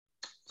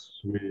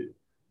Sweet.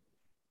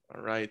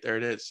 All right, there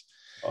it is.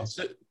 So,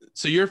 Awesome.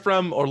 so you're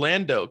from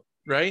Orlando,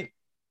 right?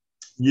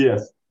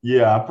 Yes.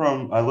 Yeah, I've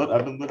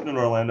been living in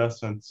Orlando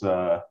since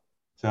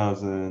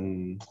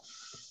 2005.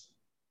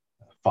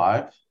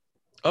 But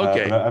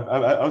Okay.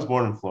 I was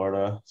born in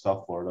Florida,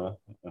 South Florida,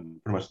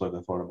 and pretty much lived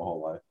in Florida my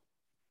whole life.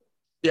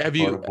 Yeah. Have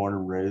Florida you? born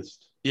and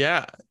raised.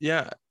 Yeah.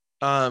 Yeah.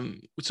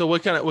 So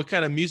what kind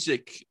of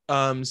music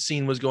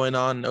scene was going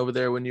on over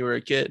there when you were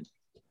a kid?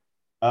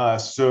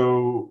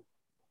 So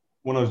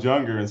when I was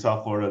younger in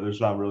South Florida, there's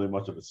not really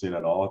much of a scene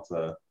at all. It's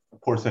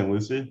Port St.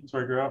 Lucie, that's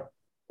where I grew up.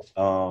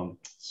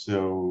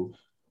 So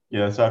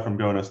yeah, aside from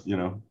going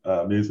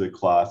to music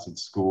class in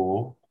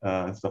school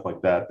and stuff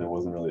like that, there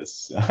wasn't really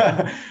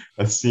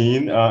a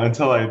scene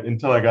until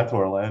I got to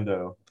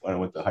Orlando when I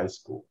went to high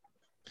school.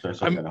 So I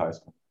started I'm going to high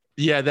school.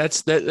 Yeah,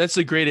 that's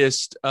the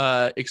greatest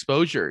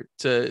exposure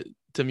to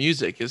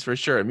music is for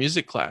sure. A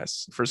music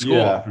class for Yeah,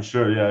 school. for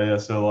sure. Yeah, yeah.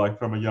 So like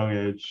from a young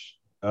age,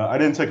 I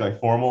didn't take like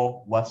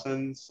formal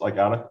lessons like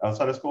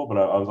outside of school, but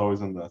I was always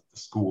in the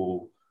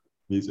school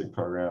music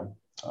program.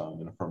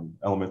 From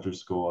elementary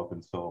school up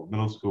until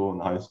middle school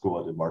and high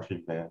school, I did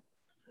marching band.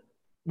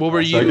 What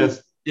were So I you?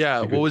 guess Yeah,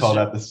 you what could was call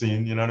your, that the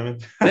scene. You know what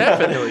I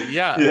definitely. mean?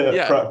 Yeah, Yeah.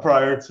 yeah.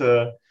 Prior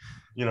to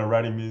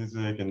writing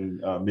music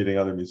and meeting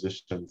other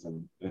musicians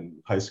in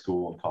high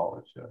school and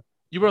college. Yeah.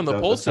 You were on the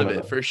That's pulse kind of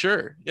of it for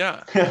sure.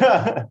 Yeah.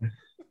 the.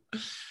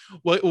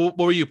 What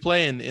were you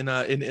playing in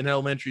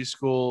elementary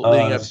school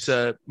leading uh, up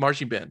to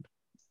marching band?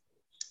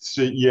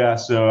 So yeah,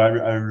 so I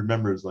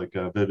remember it's like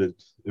a vivid.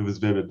 It was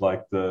vivid.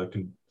 Like the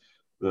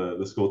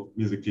school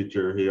music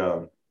teacher,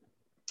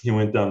 he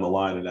went down the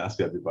line and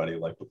asked everybody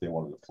like what they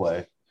wanted to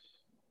play.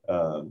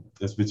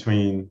 It's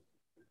between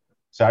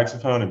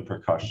saxophone and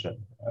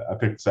percussion. I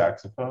picked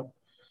saxophone.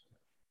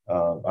 I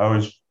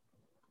always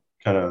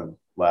kind of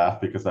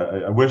laugh because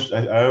I wished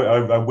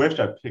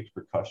I picked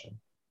percussion.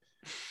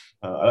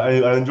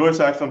 I enjoy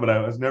saxophone, but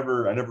I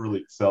never really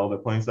excelled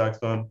at playing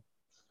saxophone.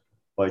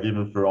 Like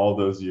even for all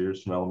those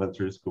years from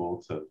elementary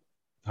school to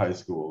high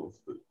school,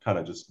 kind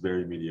of just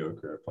very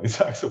mediocre at playing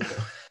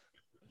saxophone.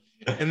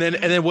 And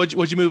then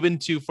what'd you move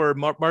into for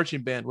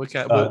marching band?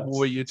 What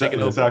were you taking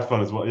Yeah, over?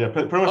 saxophone as well. Yeah,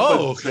 pretty much played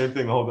the Oh, same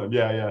thing the whole time.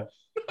 Yeah, yeah.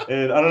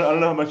 And I don't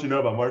know how much you know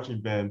about marching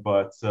band,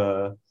 but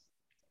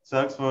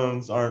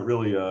saxophones aren't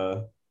really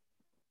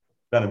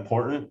that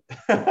important.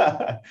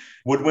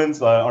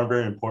 Woodwinds aren't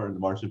very important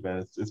in marching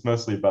band. It's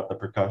mostly about the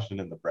percussion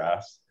and the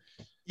brass.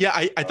 yeah.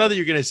 I thought that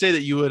you were gonna say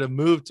that you would have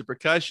moved to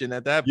percussion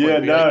at that point. Yeah,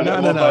 But you're like, no,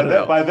 no. no, no, Well, no, no,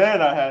 no. by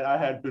then I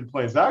had been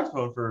playing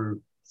saxophone for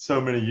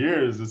so many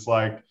years. It's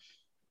like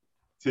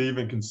to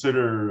even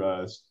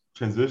consider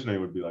transitioning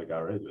would be like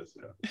outrageous.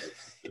 You know,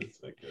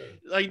 it's like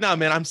Like, no,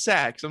 man, I'm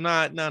sax. I'm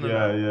not. No, no,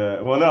 yeah, no.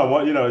 yeah. Well, no,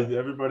 what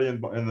everybody in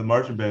the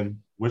marching band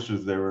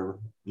wishes they were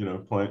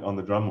playing on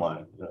the drum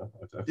line. You know,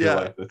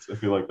 Yeah. I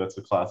feel like that's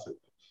a classic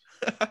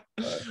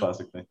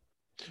thing.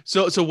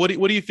 So what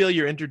do you feel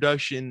your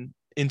introduction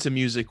into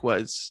music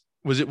was?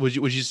 Would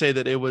you say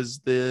that it was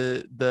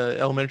the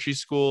elementary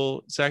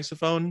school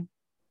saxophone?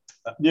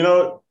 You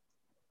know,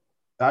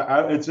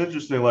 it's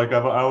interesting. Like I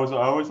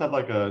always had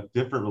like a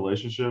different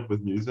relationship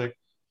with music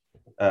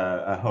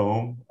at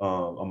home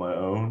on my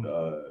own.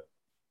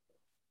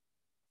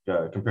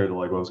 Compared to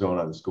like what was going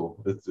on in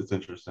school. It's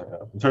interesting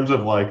in terms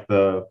of like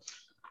the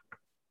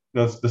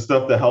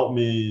stuff that helped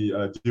me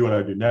do what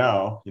I do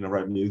now.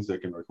 Write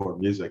music and record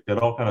music. That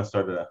all kind of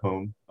started at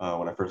home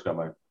when I first got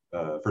my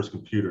first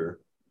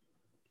computer,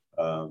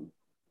 um,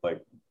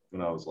 like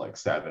when I was like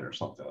 7 or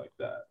something like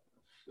that.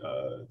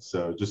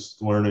 So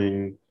just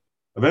learning,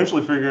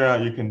 eventually figuring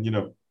out you can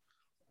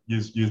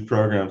use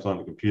programs on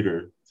the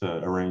computer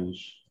to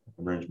arrange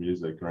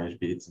music, arrange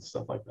beats and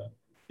stuff like that.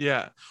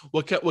 Yeah.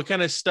 What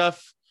kind of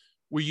stuff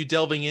were you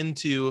delving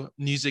into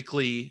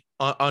musically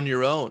on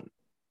your own?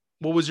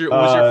 What was your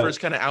Uh, first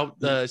kind of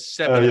out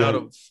stepping out yeah,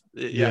 of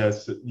yeah.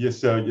 yes, yes.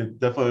 So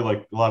definitely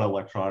like a lot of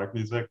electronic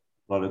music,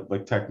 a lot of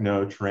like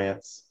techno,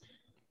 trance,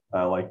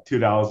 like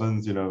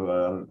 2000s. I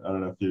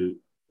don't know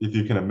if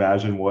you can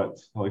imagine what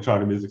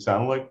electronic music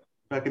sounded like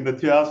back in the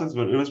 2000s,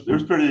 but it was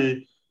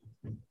pretty,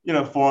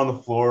 four on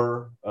the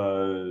floor,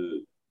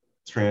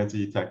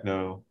 trancey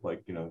techno,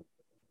 like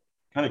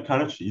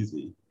kind of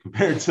cheesy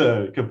compared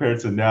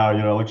to now.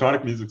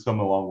 Electronic music's come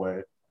a long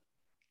way,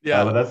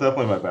 Yeah. but that's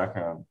definitely my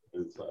background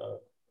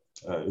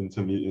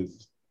into me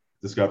is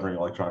discovering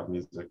electronic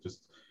music, just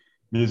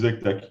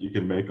music that you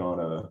can make on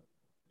a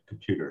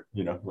computer.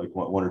 Like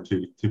one or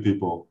two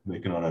people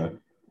making on a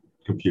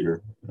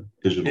computer,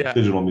 Yeah.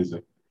 digital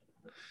music.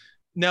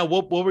 Now,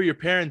 what were your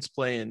parents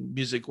playing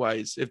music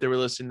wise if they were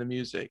listening to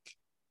music?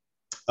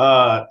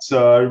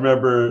 So I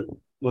remember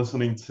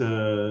listening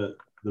to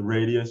the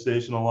radio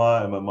station a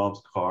lot in my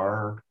mom's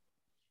car.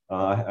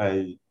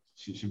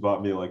 She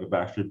bought me like a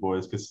Backstreet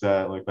Boys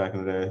cassette like back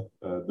in the day.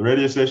 The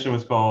radio station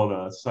was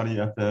called Sunny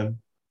FM,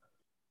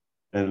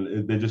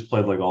 and they just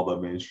played like all the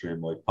mainstream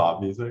like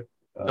pop music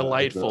of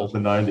Delightful. the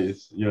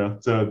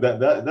 90s. So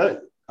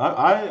that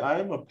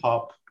I'm a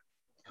pop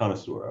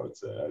connoisseur. I would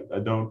say I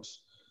don't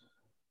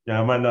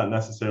I might not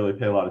necessarily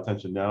pay a lot of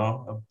attention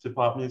now to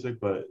pop music,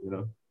 but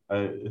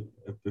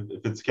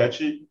if it's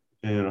catchy,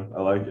 I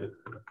like it.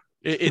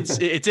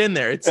 It's in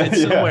there. It's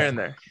somewhere Yeah, in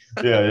there.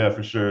 yeah,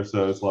 for sure.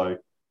 So it's like,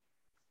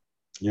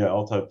 yeah,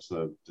 all types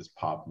of just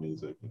pop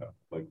music,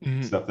 like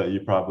Mhm. stuff that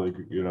you probably,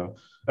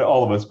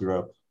 all of us grew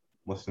up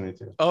listening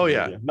to. Oh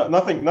yeah. Yeah,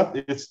 nothing.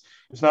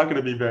 It's not going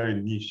to be very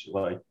niche.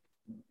 Like,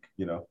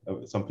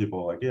 some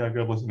people are like, yeah, I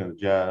grew up listening to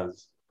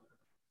jazz,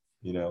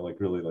 like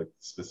really like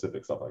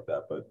specific stuff like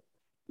that. But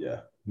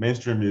yeah,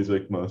 mainstream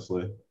music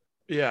mostly.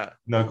 Yeah.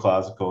 No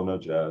classical, no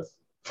jazz.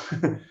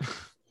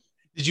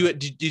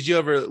 Did you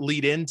ever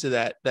lead into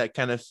that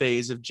kind of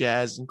phase of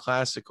jazz and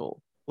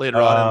classical later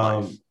on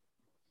in life? um,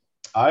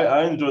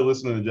 I enjoy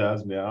listening to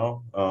jazz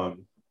now. I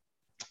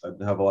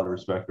have a lot of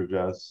respect for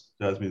jazz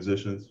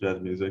musicians,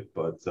 jazz music,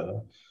 but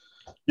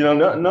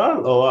not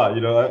a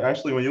lot.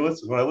 Actually,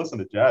 when I listen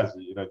to jazz,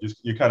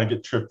 just you kind of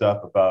get tripped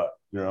up about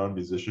your own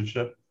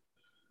musicianship.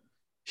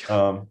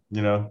 Because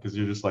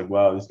you're just like,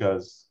 wow, these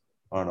guys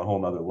are on a whole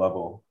nother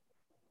level.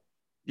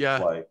 Yeah.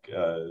 Like,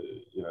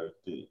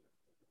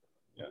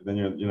 then then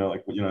you're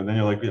like,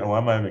 why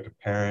am I even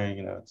comparing?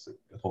 It's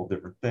a whole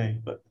different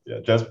thing. But yeah,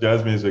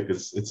 jazz music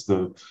it's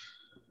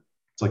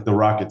like the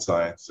rocket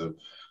science of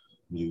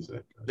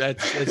music.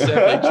 That's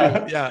definitely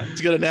true. Yeah, it's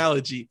a good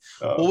analogy.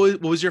 uh,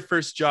 What was your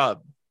first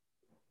job?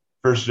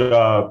 First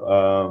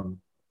job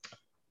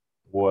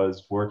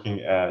was working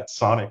at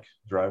Sonic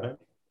Drive-In.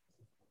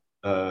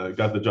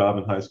 Got the job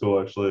in high school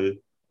actually,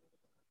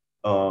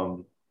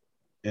 um,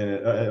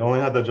 and I only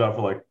had that job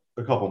for like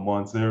a couple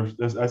months. They're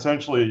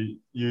essentially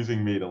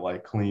using me to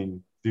like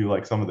do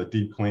like some of the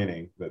deep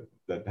cleaning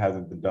that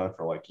hasn't been done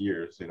for like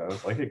years.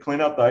 It's like, hey,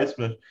 clean out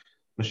the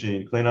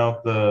machine, clean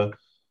all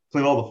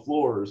the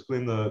floors,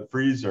 clean the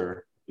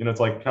freezer. It's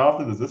like, how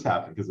often does this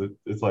happen? Because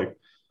it's like,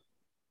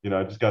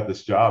 I just got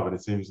this job, and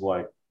it seems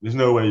like there's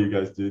no way you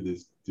guys do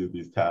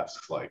these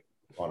tasks like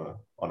on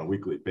a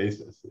weekly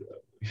basis.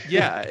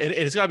 Yeah, and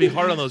it's got to be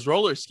hard on those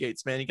roller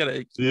skates, man. You got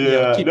to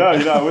Yeah, keep your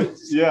no,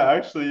 balance. yeah,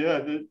 actually, yeah,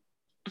 dude.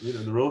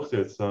 The roller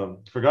skates.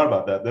 Forgot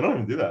about that. They don't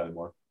even do that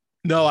anymore.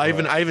 No,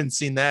 But I haven't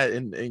seen that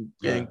in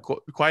yeah,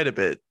 quite a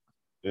bit.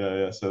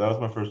 yeah. So that was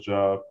my first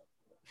job.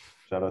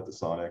 Shout out to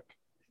Sonic.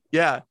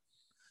 Yeah,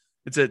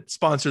 it's a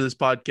sponsor of this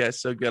podcast.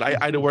 So good. I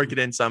had to work it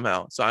in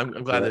somehow. So I'm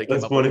glad that it came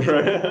That's up with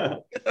funny, me. right?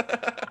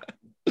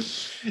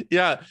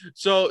 Yeah.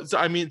 So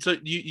I mean, so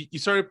you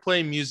started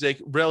playing music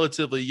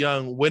relatively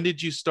young. When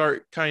did you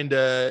start kind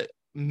of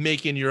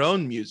making your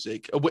own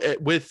music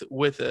with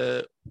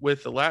a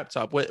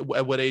laptop?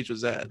 At what age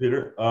was that?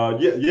 Computer.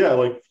 Yeah,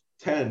 like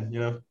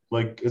 10.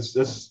 Like it's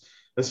as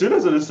soon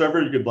as I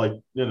discovered you could like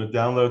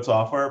download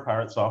software,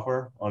 pirate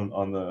software on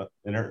the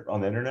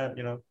internet.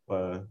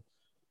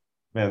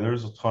 Man,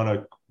 there's a ton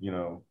of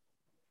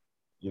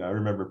I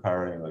remember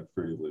pirating like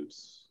Fruity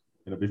Loops.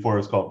 Before it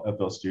was called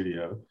FL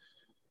Studio.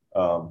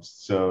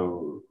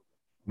 So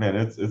man,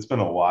 it's been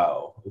a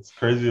while. It's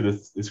crazy to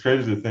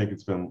think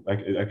it's been like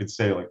I could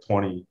say like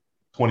 20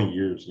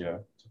 years.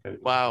 It's okay.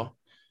 Wow.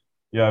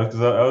 Yeah,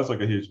 because I was like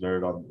a huge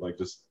nerd on like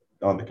just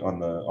on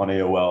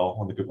AOL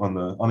on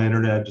the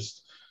internet,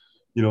 just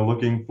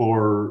looking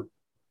for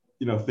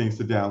things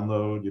to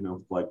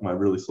download. Like my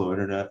really slow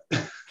internet.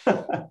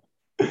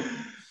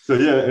 So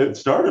yeah, it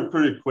started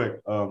pretty quick.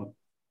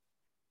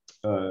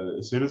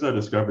 As soon as I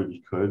discovered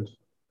you could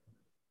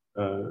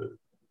uh,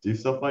 do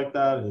stuff like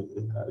that,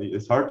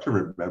 it's hard to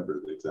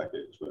remember the exact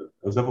age, but it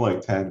was definitely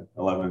like 10,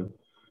 11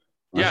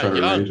 when I Yeah, started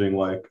young.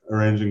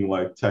 arranging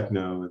like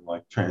techno and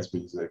like trance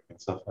music and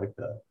stuff like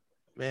that.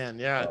 Man,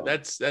 yeah,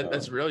 that's Um,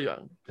 real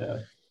young. yeah.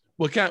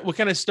 What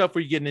kind of stuff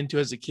were you getting into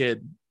as a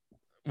kid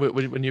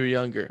when you were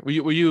younger?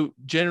 Were you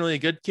generally a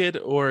good kid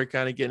or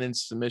kind of getting into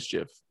some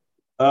mischief?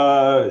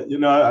 I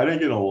didn't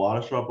get in a lot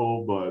of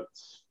trouble, but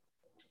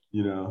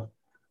you know,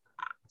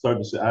 it's hard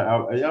to say. I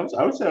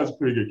would say I was a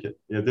pretty good kid.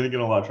 Yeah, didn't get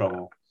in a lot of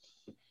trouble,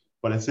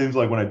 but it seems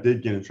like when I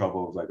did get in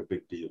trouble, it was like a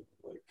big deal.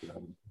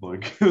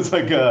 Like,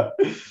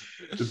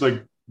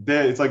 like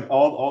it's like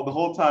all the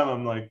whole time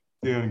I'm like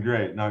doing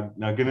great, not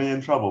getting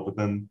in trouble, but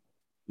then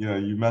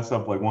you mess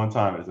up like one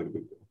time, it's like a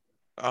big deal.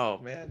 Oh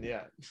man,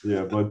 yeah.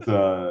 Yeah, but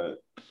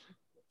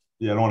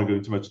yeah, I don't want to go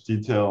into too much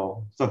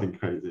detail. It's nothing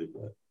crazy,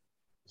 but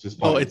it's just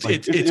Oh, funny. It's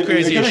like it's a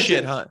crazy good as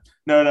shit, huh?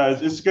 no,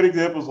 it's good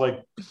examples like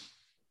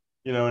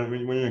when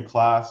you're in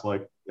class,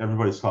 like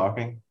everybody's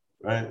talking,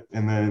 right?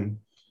 And then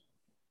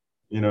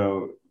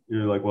you're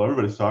like, well,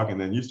 everybody's talking.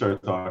 Then you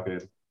start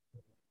talking,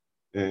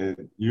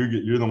 and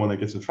you're the one that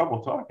gets in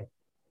trouble talking.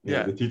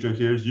 Yeah, The teacher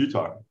hears you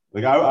talking.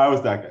 Like I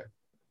was that guy.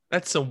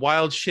 that's some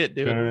wild shit,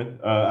 You know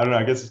dude. what I mean? I don't know.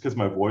 I guess it's because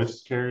my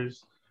voice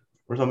carries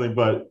or something.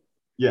 But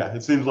yeah,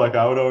 it seems like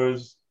I would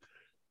always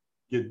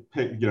get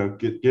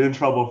in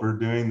trouble for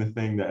doing the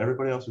thing that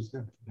everybody else was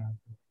doing.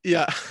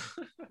 Yeah,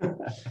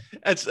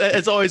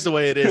 it's always the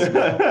way it is,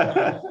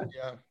 man.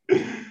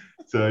 Yeah.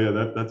 So yeah,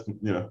 that's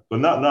but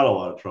not a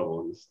lot of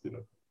trouble. Just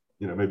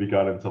maybe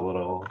got into a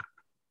little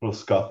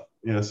scuff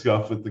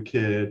with the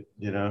kid.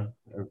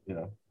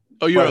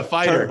 Oh, you're a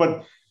fighter.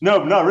 But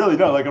no, not really.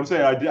 No, like I'm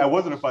saying, I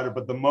wasn't a fighter.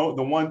 But the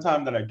one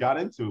time that I got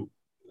into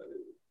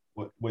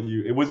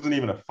it wasn't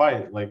even a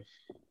fight. Like,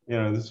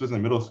 this was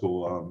in middle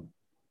school.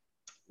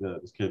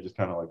 This kid just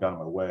kind of like got in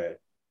my way,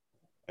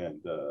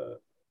 and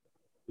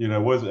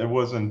it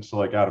wasn't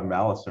like out of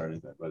malice or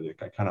anything, but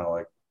I kind of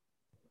like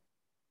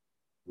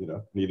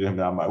needed him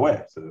out of my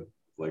way. So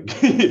like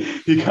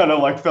he kind of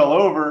like fell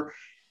over.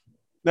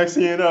 Next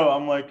thing you know,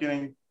 I'm like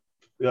getting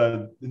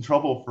in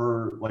trouble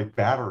for like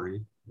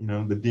battery.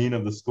 The dean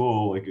of the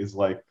school like is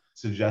like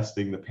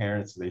suggesting the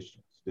parents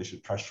they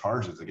should press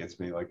charges against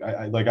me. Like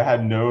I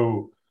had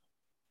no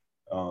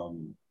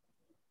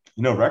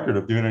record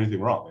of doing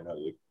anything wrong.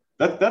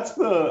 That's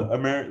the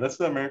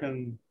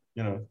American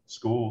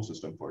school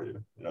system for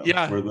you.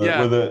 Yeah, where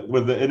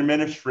the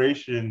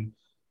administration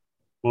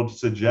will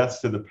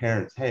suggest to the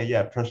parents, hey,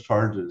 yeah, press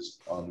charges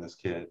on this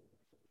kid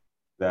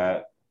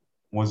that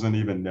wasn't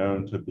even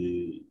known to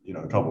be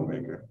a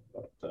troublemaker.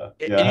 But,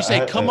 and you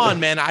say, come on,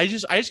 man, I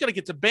just got to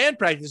get to band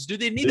practice. Do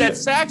they need that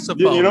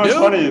saxophone?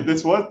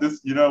 It's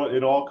funny.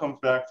 It all comes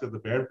back to the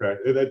band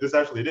practice. This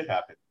actually did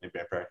happen in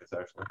band practice.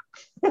 Actually,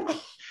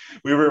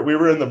 we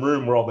were in the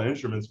room where all the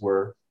instruments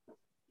were.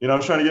 I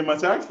was trying to get my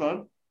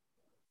saxophone.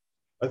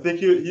 I think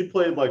he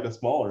played like a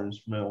smaller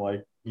instrument,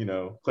 like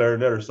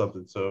clarinet or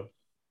something. So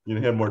he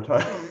had more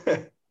time.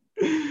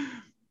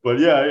 But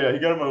yeah, he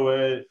got in my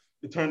way.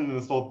 It turned into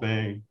this whole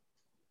thing.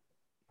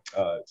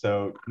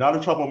 So not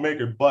a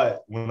troublemaker,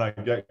 but when I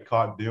get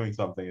caught doing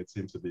something, it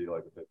seems to be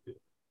like a big deal.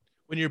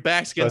 When your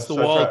back's against the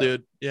wall,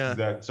 dude. Yeah.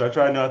 Exactly. So I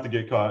try not to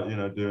get caught,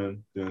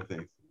 doing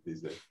things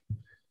these days.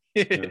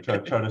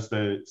 Try to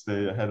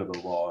stay ahead of the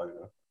law,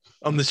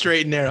 On the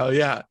straight and narrow,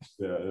 yeah.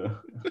 Yeah.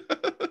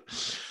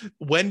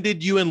 When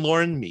did you and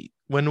Lauren meet?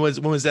 When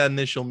was that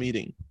initial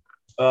meeting?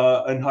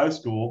 In high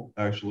school,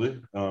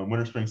 actually,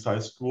 Winter Springs High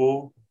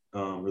School,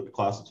 with the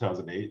class of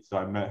 2008. So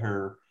I met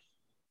her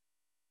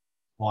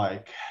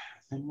like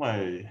I think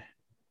my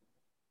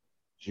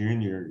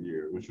junior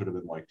year, which would have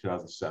been like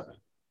 2007,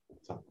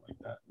 something like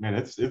that. Man,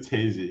 it's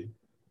hazy.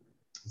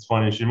 It's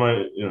funny. She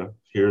might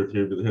hear this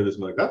and be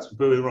like, that's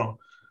completely wrong.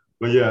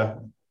 But yeah,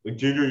 like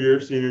senior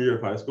year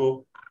of high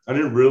school, I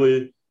didn't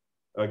really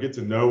get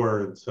to know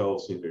her until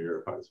senior year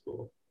of high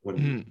school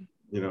when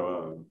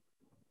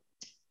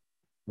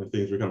when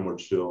things were kind of more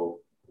chill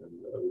and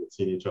we had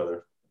seen each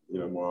other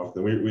more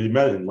often. We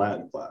met in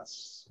Latin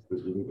class.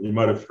 You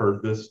might have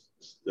heard this.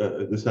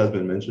 This has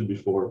been mentioned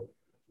before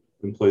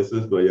in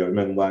places, but yeah, we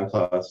met in Latin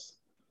class.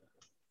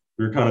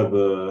 We were kind of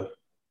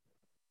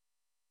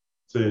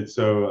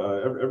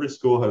every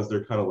school has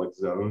their kind of like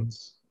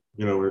zones,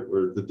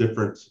 where the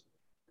different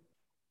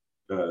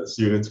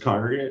students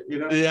congregate,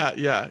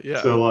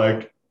 Yeah. So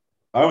like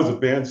I was a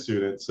band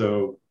student,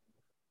 so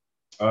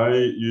I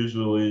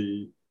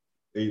usually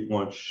ate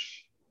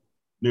lunch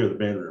near the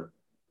band room.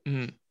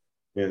 Mm-hmm.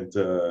 And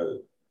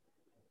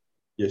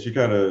she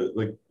kind of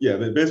like,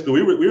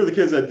 basically we were the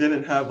kids that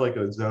didn't have like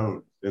a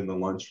zone in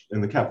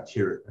the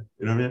cafeteria.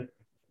 You know what I mean?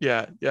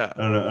 Yeah.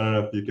 I don't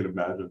know if you can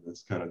imagine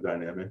this kind of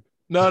dynamic.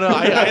 No,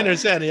 I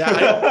understand. Yeah,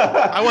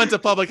 I went to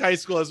public high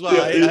school as well.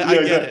 I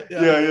get it.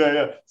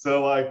 Yeah.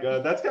 So like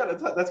that's kind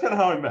of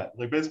how I met.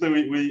 Like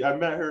basically I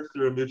met her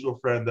through a mutual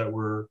friend that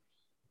were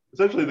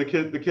essentially the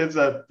kids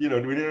that we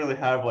didn't really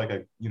have like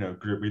a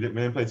group. We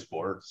didn't play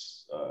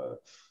sports.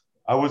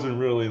 I wasn't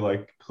really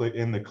like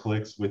in the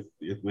cliques with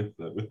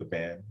the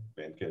band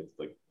kids.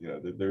 Like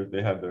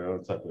they had their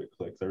own separate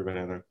cliques. Everybody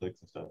had their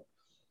cliques and stuff.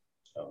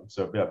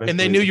 So yeah, and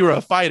they knew you were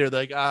a fighter.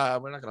 They're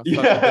like, we're not gonna.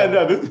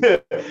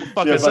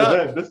 Fuck us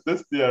up.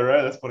 This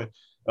right. That's funny.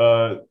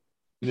 By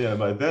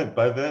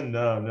then,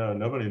 no,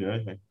 nobody knew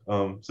anything.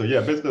 So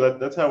yeah, basically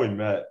that's how we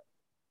met.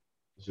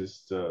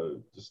 Just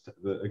a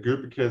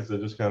group of kids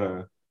that just kind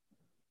of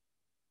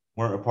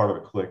weren't a part of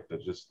a clique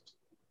that just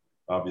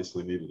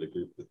obviously needed a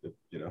group that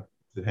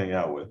to hang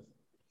out with.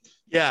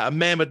 Yeah, a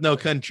man with no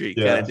country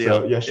kind of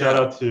deal. So shout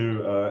out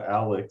to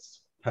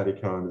Alex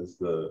Petticone is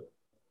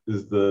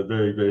the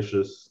very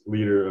gracious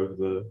leader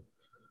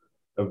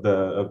of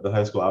the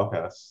high school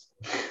outcasts.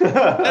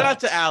 Shout out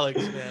to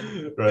Alex,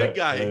 man. Right? Good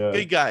guy. Yeah.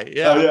 Good guy.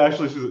 Yeah. Oh, yeah.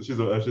 Actually, she's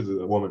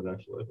a woman.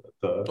 Actually.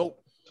 But,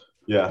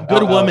 yeah.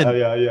 Good woman.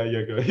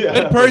 Good. Yeah.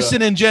 Good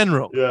person in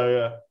general.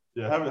 Yeah.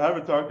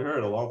 Haven't talked to her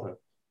in a long time.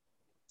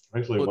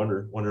 Actually,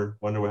 wonder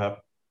what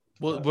happened.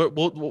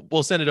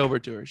 We'll send it over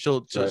to her.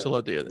 She'll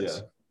love to hear this.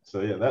 Yeah.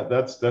 So yeah,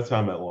 that's how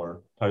I met Lauren.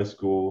 High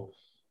school.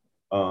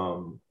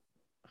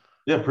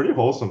 Pretty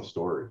wholesome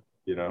story.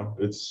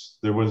 It's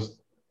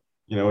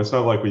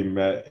not like we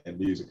met in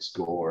music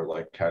school or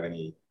like had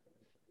any.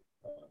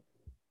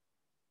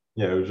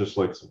 It was just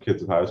like some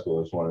kids in high school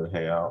that just wanted to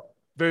hang out.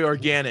 Very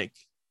organic.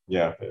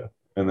 Yeah.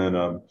 And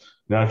then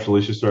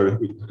naturally she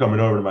started coming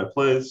over to my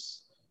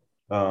place,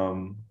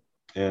 and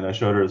I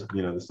showed her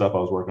the stuff I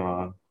was working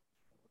on,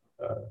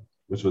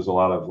 which was a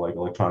lot of like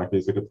electronic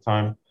music at the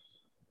time,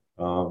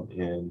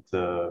 and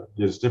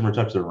just different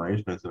types of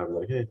arrangements. And I'd be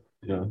like, hey,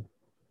 you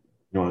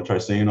want to try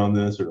singing on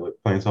this or like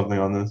playing something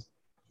on this?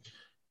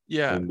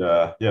 Yeah. And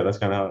that's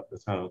kind of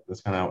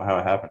how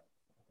it happened.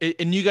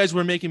 And you guys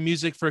were making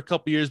music for a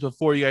couple years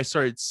before you guys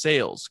started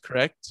sales,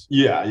 correct?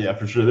 Yeah,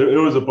 for sure. It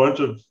was a bunch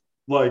of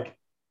like,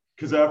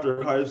 because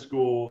after high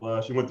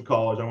school, she went to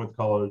college. I went to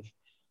college.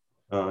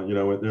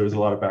 There was a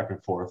lot of back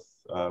and forth.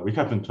 We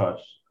kept in touch,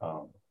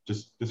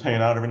 just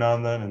hanging out every now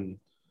and then, and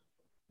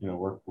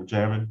we're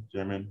jamming,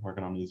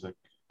 working on music.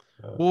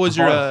 What For was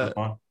your fun, for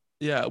fun.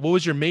 yeah, what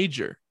was your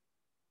major?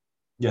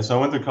 Yeah, so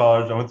I went to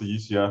college. I went to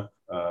UCF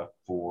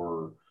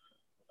for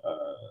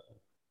uh,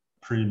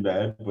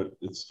 pre-med, but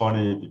it's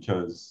funny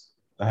because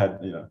I had,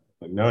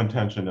 like no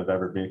intention of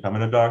ever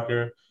becoming a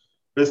doctor.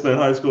 Basically, in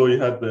high school, you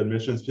had the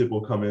admissions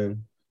people come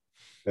in,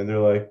 and they're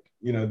like,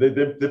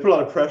 they put a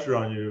lot of pressure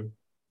on you.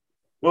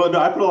 Well, no,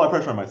 I put a lot of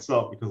pressure on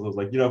myself because I was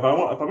like, if I'm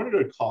going to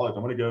go to college,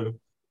 I'm going to go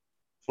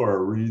for a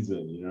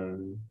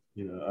reason.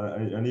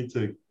 I need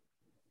to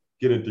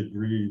get a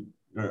degree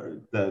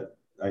that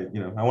I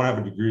want to have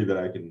a degree that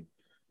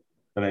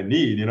I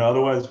need.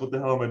 Otherwise, what the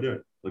hell am I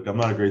doing? Like, I'm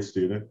not a great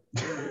student.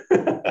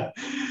 But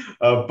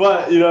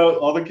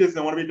all the kids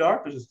that want to be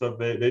doctors and stuff,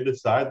 they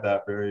decide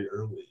that very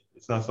early.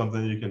 It's not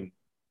something you can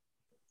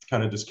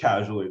kind of just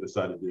casually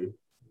decide to do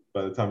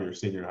by the time you're a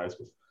senior in high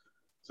school.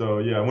 So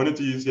yeah, I went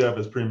into UCF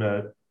as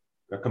pre-med,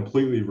 got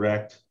completely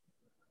wrecked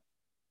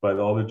by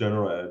all the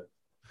general ed,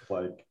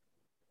 like,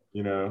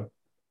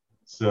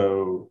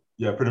 so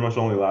yeah, pretty much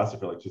only lasted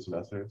for like 2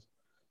 semesters.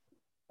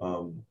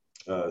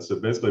 So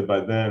basically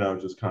by then I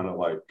was just kind of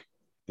like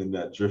in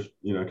that drift,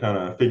 kind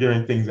of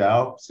figuring things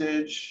out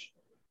stage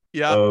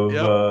Yeah, of,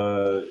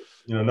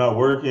 yep. not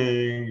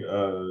working,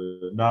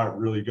 not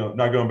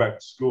going back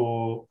to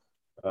school.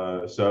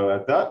 So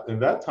in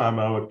that time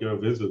I would go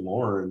visit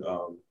Lauren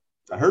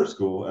at her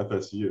school,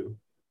 FSU,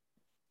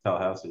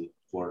 Tallahassee,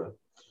 Florida.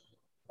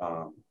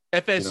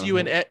 FSU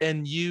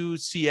and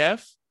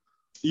UCF.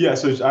 Yeah,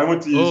 so I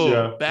went to Oh,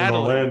 UCF in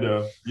battling.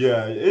 Orlando.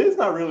 Yeah, it's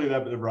not really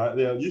that big, right?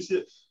 Yeah,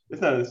 UCF. It's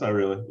not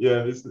really.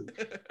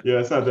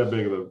 It's not that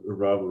big of a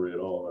rivalry at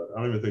all. I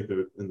don't even think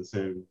they're in the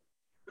same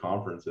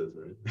conferences,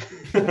 right?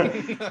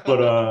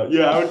 But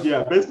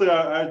yeah, basically,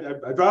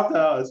 I dropped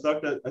out.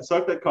 I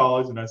sucked at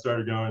college, and I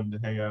started going to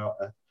hang out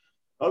at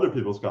other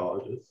people's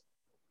colleges,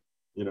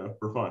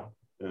 for fun,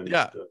 and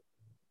Yeah.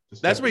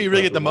 just That's kept where in you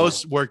really touch get the with Lauren.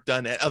 most work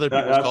done at other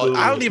people's college.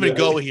 I don't Absolutely, even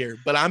go yeah. here,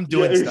 but I'm Yeah,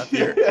 doing stuff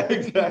here. yeah,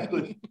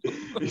 exactly,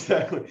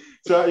 exactly.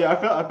 So yeah,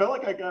 I felt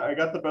like I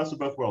got the best of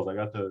both worlds. I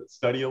got to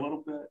study a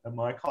little bit at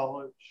my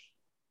college,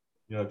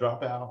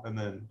 drop out, and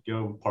then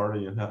go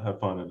party and have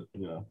fun at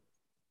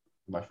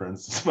my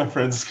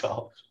friends'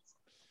 college.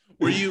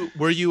 Were you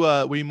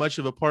much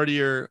of a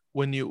partier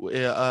when you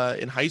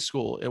in high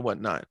school and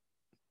whatnot?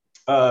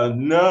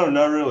 No,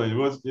 not really. It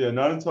was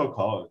not until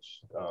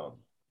college.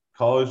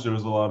 College there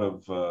was a lot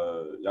of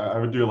I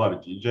would do a lot of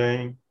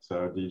DJing, so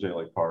I would DJ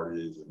like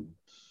parties and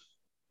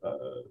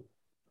uh,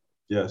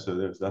 yeah, so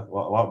there's that a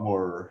lot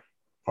more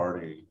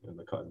partying in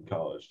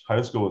college.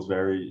 High school was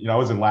very, I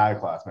was in Latin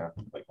class, man,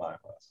 like Latin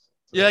class.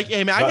 You're like, So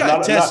hey man, I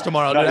got a test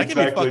tomorrow, dude. not I can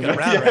be exactly, fucking not,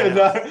 around right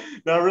yeah,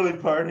 now. not really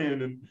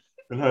partying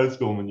in high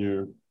school when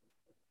you're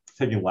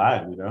taking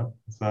Latin.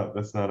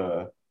 That's not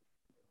a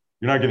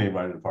you're not getting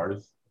invited to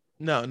parties.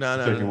 No, no, You're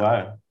no, no, taking no.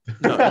 Latin.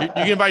 No, you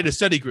get invited to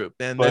study group,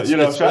 and But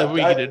that's what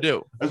we get to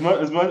do. as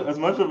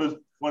much of a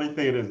funny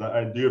thing it is,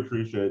 I do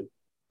appreciate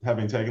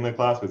having taken the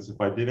class because if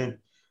I didn't,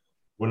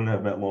 wouldn't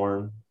have met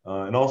Lauren.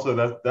 And also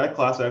that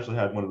class actually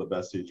had one of the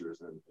best teachers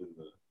in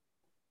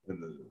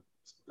the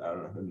I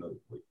don't know in the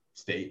like,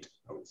 state,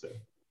 I would say.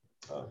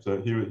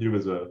 So he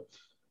was a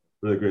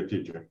really great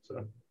teacher. So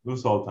it was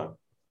a solid time.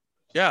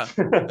 Yeah,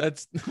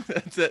 that's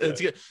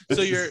that's good.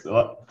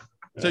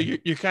 So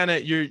you're kind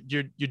of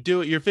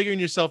you're figuring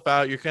yourself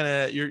out.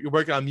 You're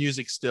working on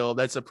music still.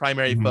 That's a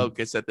primary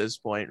focus at this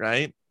point,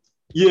 right?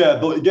 Yeah,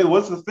 but again,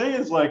 what's the thing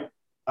is like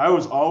I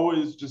was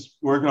always just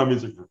working on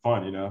music for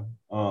fun.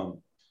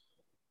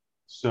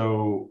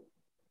 So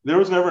there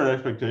was never an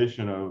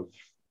expectation of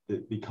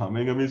it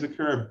becoming a music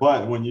career.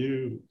 But when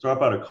you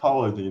drop out of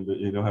college and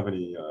you don't have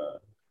any,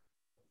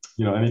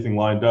 anything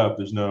lined up,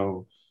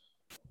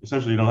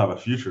 essentially you don't have a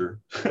future.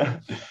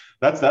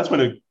 that's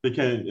when it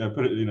became,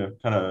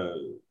 kind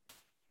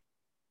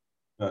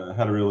of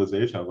had a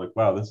realization. I was like,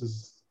 wow, this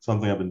is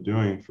something I've been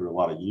doing for a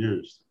lot of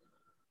years.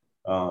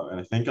 And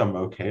I think I'm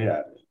okay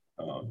at it.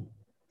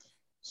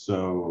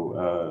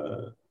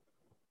 So,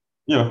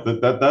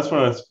 that's when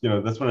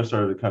I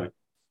started to kind of,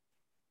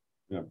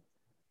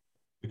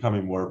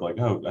 becoming more of like,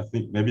 oh, I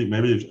think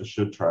maybe I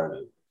should try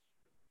to,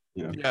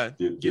 Yeah,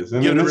 do this.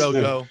 give it a real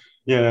go.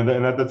 Yeah, and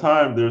at the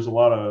time, there's a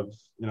lot of,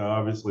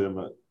 obviously,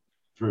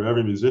 for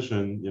every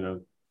musician,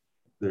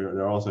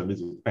 they're also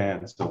music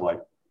fans. So like,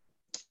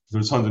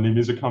 there's tons of new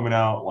music coming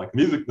out. Like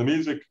the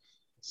music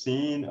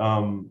scene,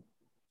 and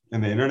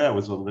the internet it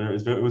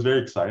was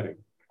very exciting.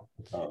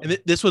 And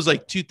this was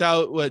like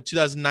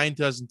 2009,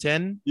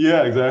 2010.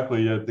 Yeah,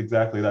 exactly. Yeah,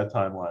 exactly that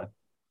timeline.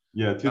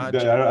 Yeah,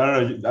 Gotcha.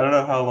 I don't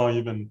know how long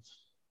you've been,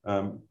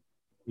 doing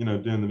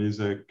the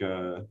music,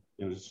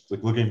 just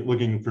like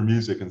looking for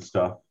music and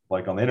stuff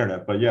like on the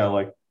internet. But yeah,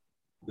 like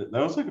that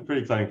was like a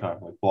pretty exciting time.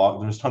 Like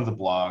there's tons of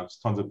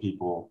blogs, tons of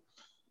people,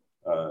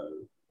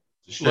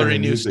 learning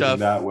sharing new music in stuff.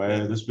 that way.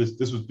 Yeah. This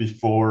was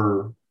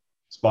before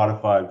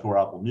Spotify, before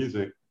Apple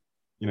Music.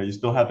 You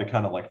still had to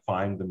kind of like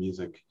find the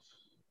music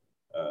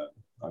uh,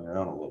 on your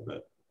own a little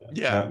bit.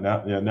 Yeah.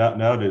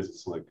 Nowadays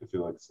it's like I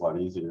feel like it's a lot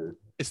easier.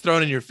 It's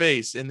thrown in your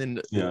face, and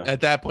then Yeah,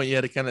 at that point you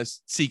had to kind of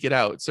seek it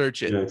out,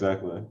 search it. yeah,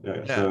 exactly. Yeah.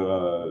 Yeah.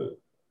 So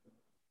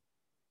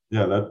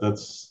yeah,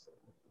 that's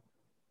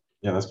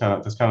kind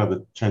of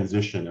the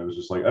transition. It was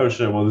just like, oh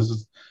shit, well this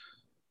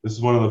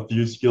is one of the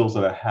few skills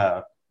that I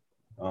have.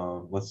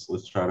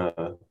 Let's try to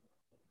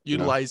you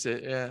know Utilize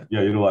it. Yeah.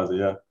 yeah utilize it.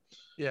 Yeah.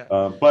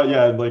 Yeah. But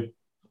yeah, like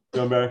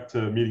going back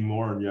to meeting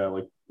Lauren, yeah,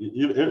 like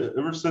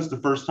ever since the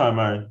first time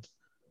I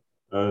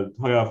hung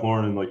out with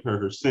Lauren and like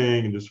heard her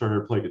sing and just heard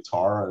her play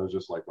guitar, I was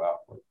just like, wow,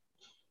 like,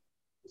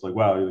 it's like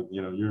wow,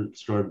 you're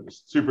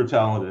super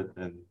talented,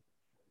 and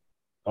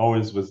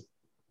always was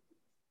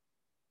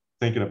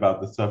thinking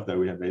about the stuff that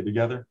we had made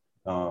together.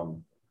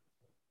 Um,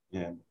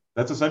 and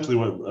that's essentially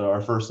what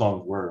our first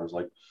songs were. It was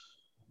like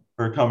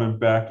her coming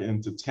back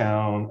into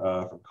town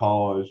from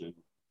college, and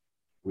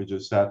we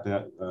just sat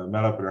down,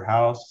 met up at her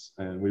house,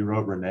 and we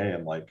wrote Renee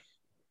in like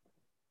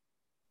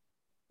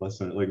less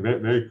than like very,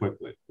 very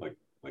quickly, like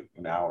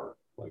an hour,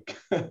 like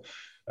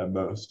at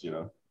most.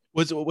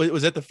 Was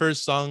that the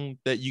first song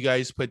that you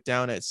guys put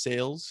down at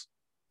sales?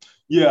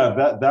 Yeah,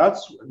 that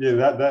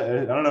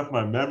I don't know if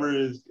my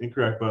memory is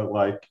incorrect, but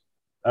like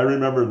I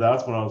remember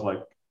that's when I was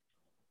like,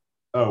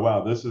 oh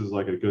wow, this is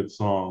like a good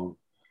song.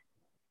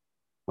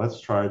 Let's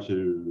try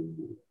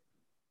to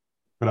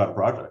put out a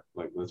project.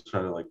 Like let's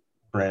try to like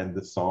brand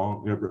this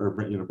song, or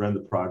brand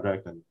the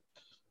project, and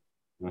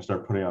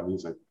start putting out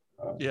music.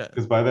 Yeah.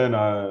 Because by then,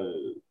 I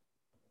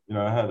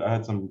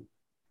had some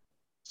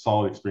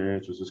solid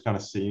experience, was just kind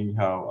of seeing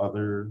how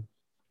other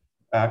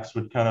acts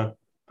would kind of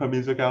put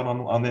music out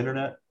on the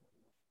internet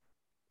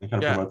and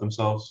kind of Yeah. promote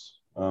themselves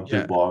through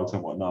Yeah. blogs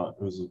and whatnot.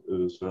 It was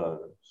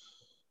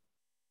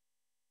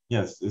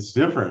yes, it's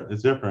different.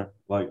 It's different,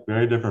 like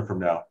very different from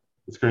now.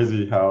 It's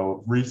crazy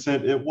how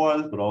recent it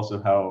was, but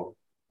also how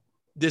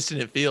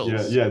Distant it yeah,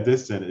 feels. yeah,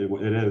 distant it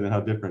is, and how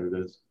different it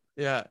is.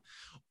 Yeah.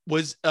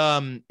 Was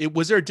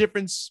there a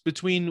difference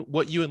between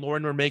what you and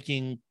Lauren were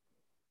making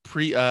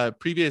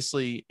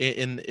previously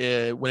in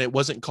when it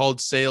wasn't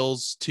called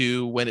sales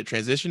to when it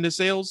transitioned to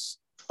sales?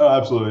 Oh,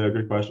 absolutely, a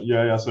good question.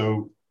 Yeah, yeah.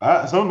 So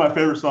some of my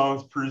favorite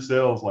songs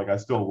pre-sales, like I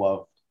still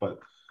love, but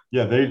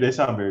yeah, they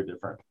sound very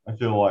different. I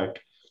feel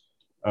like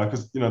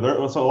because so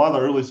a lot of the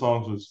early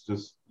songs was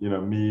just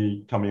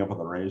me coming up with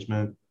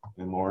arrangement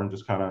and Lauren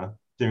just kind of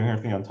doing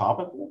everything on top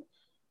of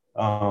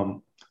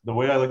it. The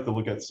way I like to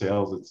look at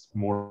sales, it's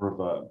more of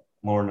a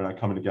Lauren and I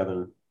coming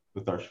together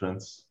with our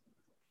strengths.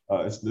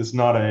 It's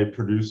not a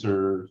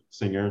producer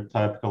singer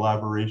type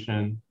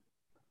collaboration.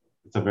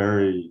 It's a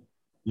very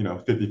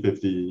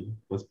 50-50.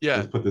 Let's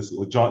Yeah. put this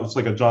John. It's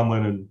like a John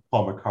Lennon,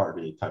 Paul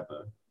McCartney type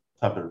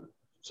of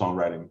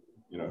songwriting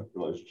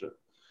relationship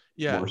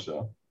Yeah. more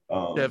so.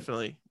 Um,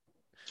 Definitely.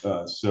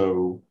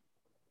 so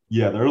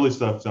yeah, the early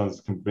stuff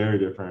sounds very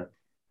different.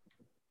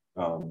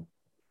 Um,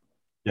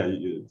 yeah,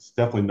 it's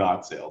definitely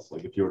not sales.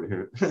 Like if you were to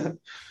hear it.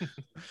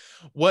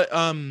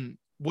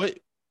 What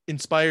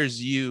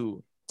inspires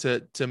you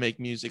to make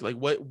music? Like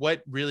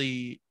what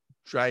really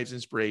drives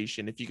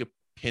inspiration, if you could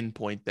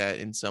pinpoint that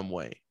in some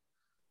way?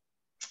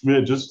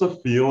 Yeah, just the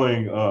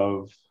feeling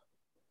of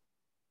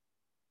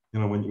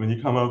when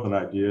you come up with an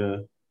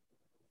idea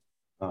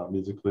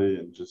musically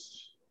and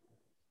just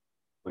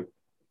like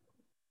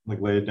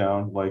lay it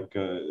down. Like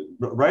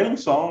writing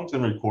songs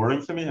and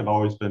recording to me have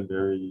always been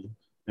very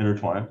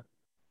intertwined.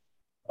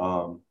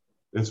 Um,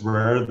 it's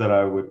rare that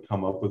I would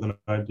come up with an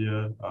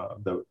idea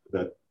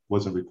that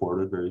wasn't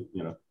recorded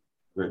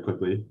very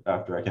quickly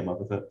after I came up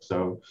with it.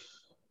 So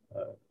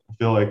I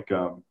feel like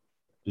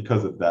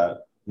because of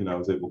that, I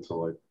was able to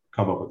like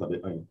come up with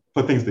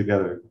put things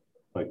together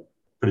like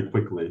pretty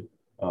quickly.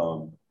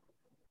 Um,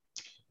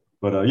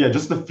 but yeah,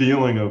 just the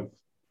feeling of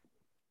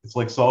it's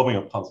like solving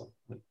a puzzle,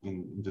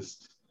 and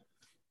just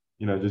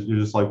you're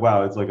just like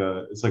wow, it's like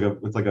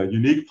a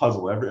unique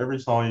puzzle. Every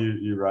song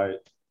you write,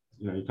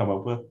 you come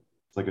up with,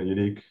 it's like a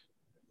unique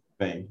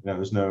thing.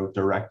 There's no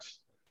direct,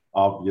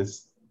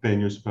 obvious thing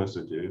you're supposed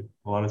to do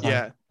a lot of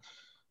times.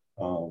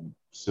 Yeah.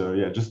 So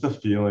yeah, just the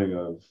feeling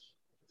of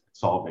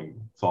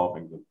solving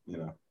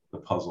the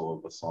puzzle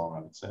of a song.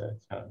 I would say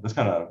that's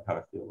kind of how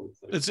I feel.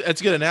 It's like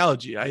It's a good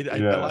analogy. I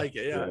yeah, like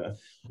it. Yeah.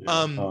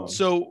 yeah.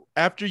 So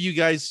after you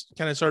guys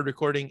kind of started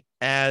recording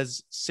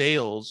as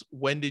sales,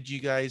 when did you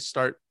guys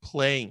start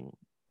playing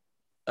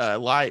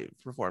live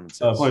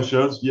performances? Playing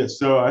shows, yeah.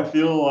 So I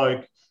feel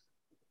like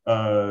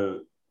uh,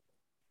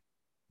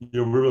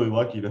 we're really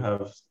lucky to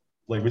have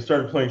like we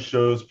started playing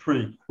shows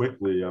pretty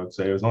quickly. I would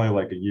say it was only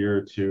like a year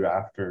or two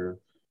after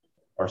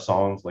our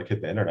songs like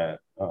hit the internet.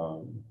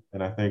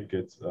 And I think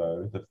it's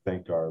to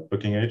thank our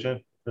booking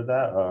agent for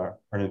that.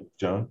 Her name's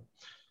Joan,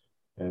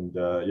 and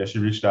yeah, she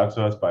reached out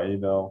to us by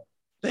email.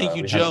 Thank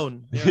you, We had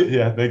Joan. Yeah.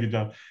 yeah, thank you,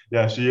 John.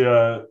 Yeah, she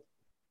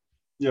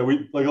yeah,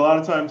 we like a lot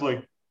of times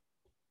like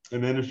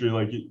in the industry,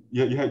 like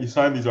you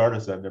sign these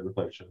artists that have never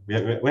played a show.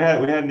 We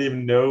hadn't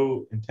even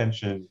no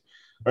intention,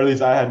 or at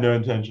least I had no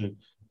intention.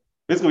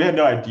 Basically, we had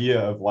no idea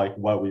of like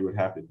what we would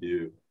have to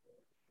do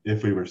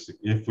if we were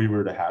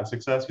to have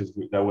success, because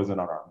that wasn't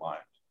on our mind.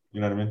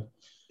 You know what I mean?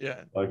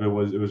 Yeah. Like it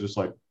was just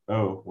like,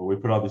 oh well, we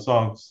put out these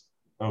songs.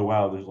 Oh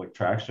wow, there's like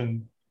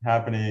traction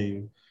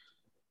happening,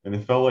 and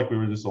it felt like we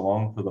were just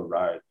along for the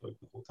ride like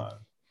the whole time,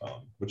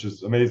 which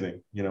is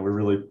amazing.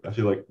 I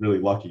feel like really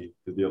lucky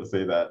to be able to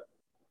say that.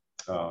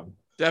 Um,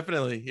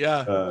 Definitely.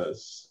 Yeah.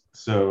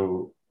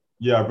 so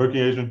yeah, our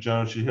booking agent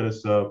Joan, she hit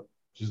us up.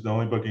 She's the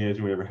only booking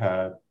agent we ever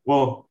had.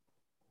 Well,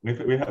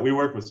 we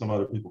worked with some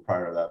other people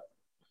prior to that.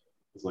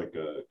 It's like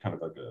a kind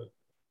of like a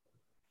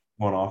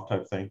one-off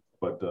type thing,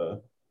 but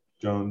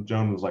Joan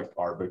was like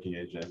our booking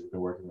agent. We've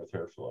been working with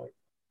her for like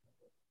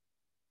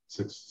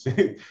six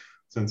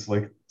since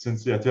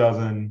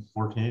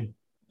 2014.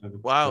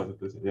 Wow.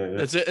 Yeah.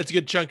 It's a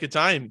good chunk of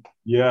time.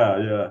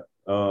 Yeah.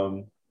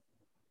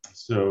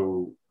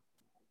 So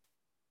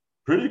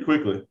pretty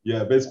quickly,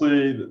 yeah.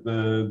 Basically,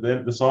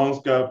 the songs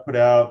got put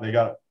out. They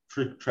got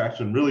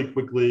traction really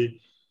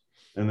quickly,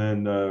 and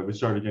then we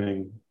started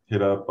getting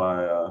hit up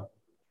by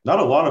not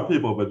a lot of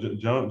people, but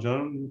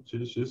Joan,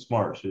 she's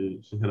smart.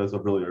 She hit us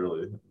up really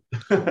early,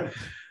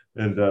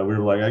 and we were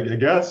like, I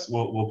guess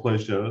we'll play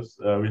shows.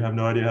 We have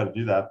no idea how to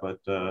do that, but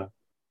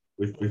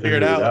we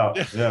figured it out.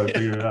 Yeah, we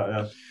figured it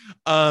out.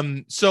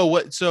 Yeah. So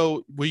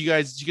were you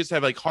guys? Did you guys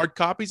have like hard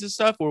copies of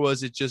stuff, or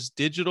was it just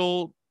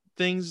digital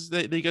things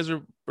that you guys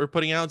were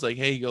putting out? It's like,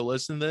 hey, go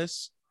listen to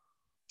this.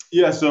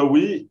 Yeah. So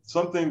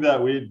something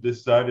that we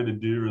decided to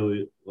do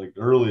really like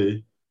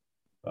early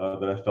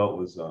that I felt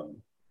was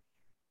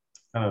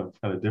kind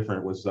of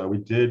different was we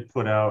did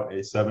put out a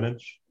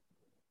 7-inch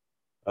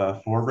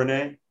for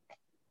Renee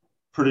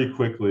pretty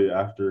quickly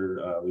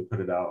after we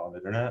put it out on the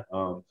internet.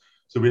 So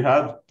we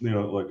had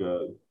like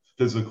a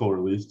physical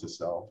release to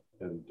sell,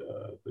 and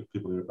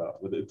people knew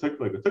about. But it took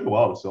a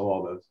while to sell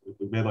all those.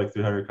 We made like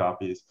 300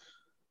 copies.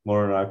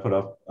 Lauren and I put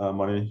up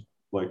money.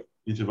 Like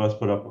each of us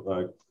put up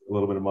like a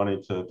little bit of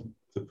money to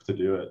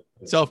do it.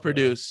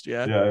 Self-produced,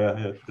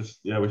 yeah.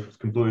 Yeah. We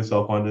completely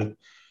self-funded.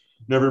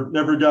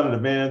 Never got an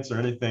advance or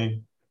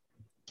anything.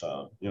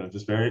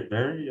 Just very,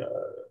 very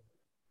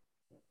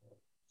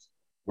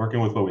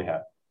working with what we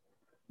had.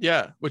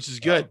 Yeah, which is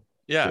good.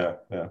 Yeah.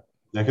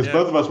 Because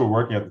both of us were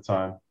working at the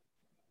time.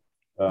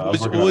 I was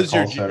working at a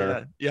call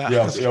center. Yeah.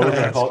 I was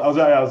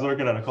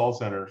working at a call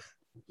center.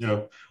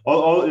 You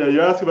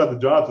ask about the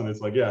jobs, and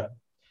it's like, yeah,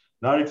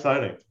 not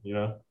exciting.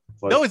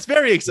 It's like, no, it's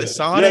very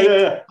exciting.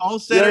 Yeah. Call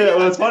center. Yeah.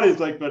 Well, it's funny. It's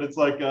like, but it's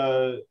like,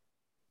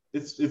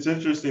 it's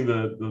interesting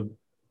the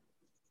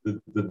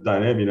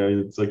dynamic.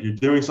 It's like you're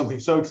doing something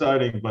so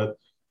exciting, but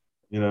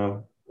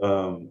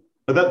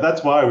but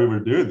that's why we were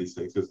doing these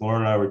things, because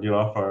Lauren and I would get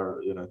off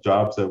our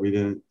jobs that we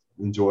didn't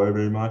enjoy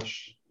very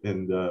much,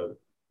 and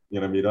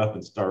meet up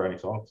and start writing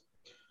songs.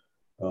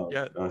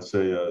 I'd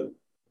say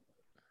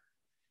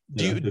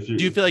do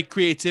you feel like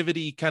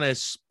creativity kind of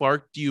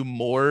sparked you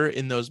more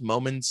in those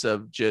moments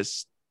of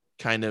just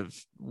kind of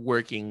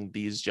working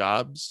these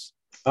jobs?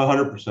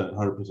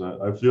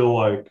 100%. I feel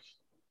like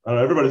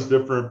everybody's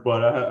different,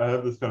 but I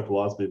have this kind of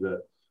philosophy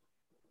that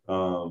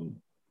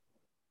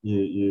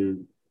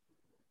you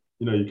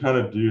kind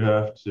of do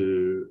have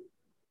to,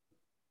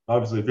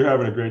 obviously, if you're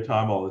having a great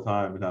time all the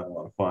time and having a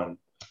lot of fun,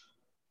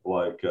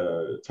 like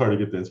it's hard to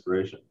get the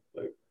inspiration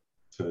like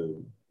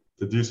to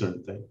do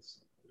certain things.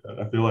 And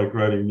I feel like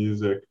writing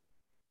music,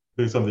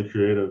 doing something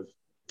creative,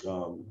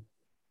 I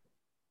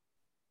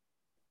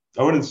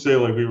wouldn't say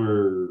like we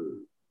were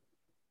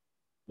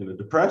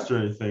depressed or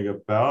anything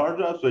about our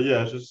jobs, but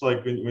yeah, it's just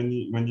like when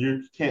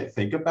you can't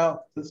think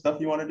about the stuff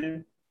you want to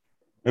do,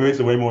 it makes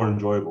it way more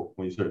enjoyable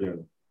when you start doing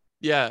it.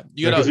 Yeah,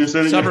 you gotta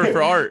summer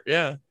for art.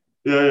 Yeah,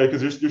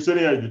 because you're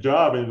sitting at your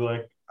job and you're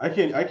like, I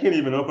can't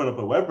even open up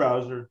a web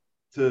browser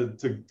to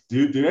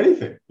do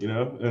anything,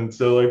 and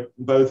so like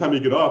by the time you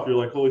get off, you're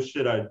like, holy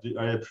shit, I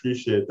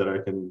appreciate that I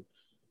can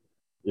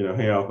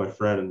hang out with my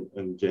friend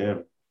and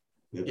jam.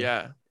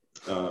 Yeah.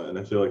 And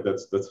I feel like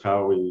that's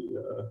how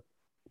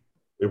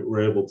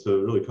we're able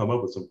to really come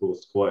up with some cool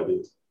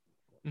ideas.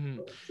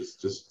 Mm-hmm.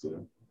 Just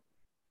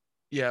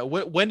Yeah.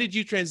 When did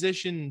you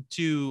transition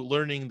to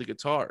learning the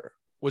guitar?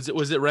 Was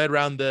it right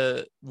around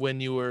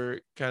when you were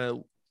kind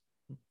of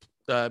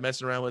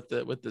messing around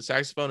with the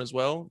saxophone as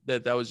well?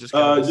 That was just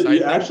kind of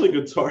actually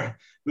guitar.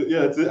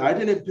 Yeah, I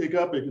didn't pick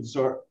up a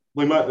guitar.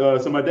 Like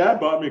my dad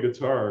bought me a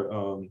guitar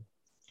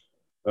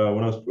when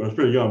I was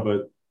pretty young,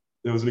 but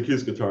it was an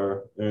acoustic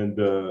guitar, and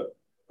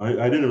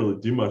I didn't really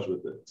do much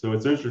with it. So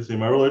it's interesting.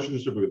 My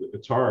relationship with the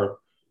guitar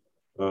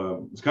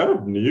is kind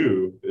of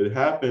new. It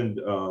happened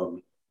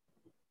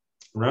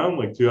around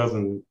like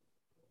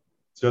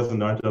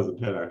 2009,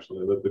 2010,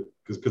 actually.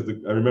 Because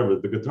I remember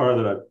the guitar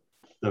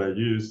that I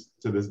use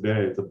to this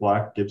day. It's a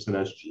black Gibson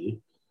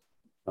SG.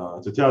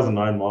 It's a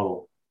 2009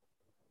 model,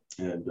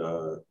 and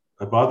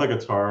I bought that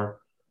guitar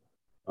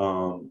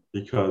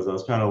because I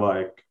was kind of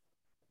like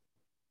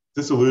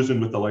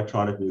disillusioned with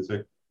electronic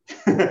music.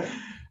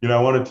 I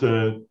wanted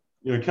to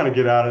kind of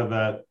get out of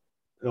that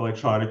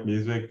electronic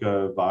music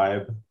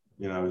vibe.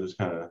 Just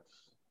kind of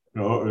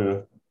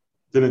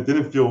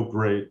didn't feel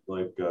great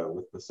like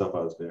with the stuff I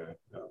was doing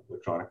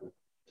electronically.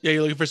 Yeah,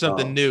 you're looking for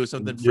something new,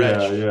 something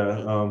Yeah, fresh.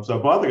 yeah. So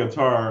I bought the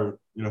guitar,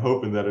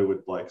 hoping that it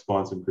would like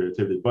spawn some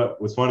creativity. But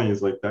what's funny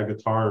is like that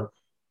guitar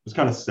just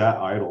kind of sat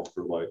idle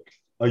for like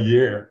a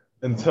year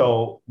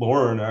until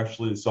Lauren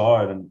actually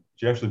saw it, and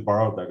she actually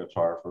borrowed that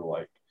guitar for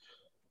like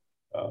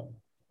um,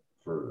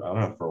 for I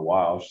don't know, for a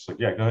while. She's like,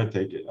 yeah, go ahead,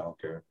 take it. I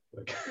don't care.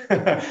 Like,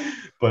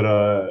 but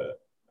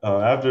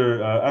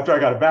after I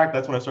got it back,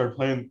 that's when I started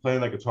playing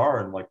that guitar,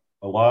 and like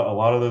a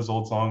lot of those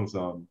old songs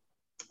are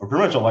pretty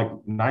much like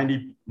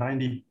 99%,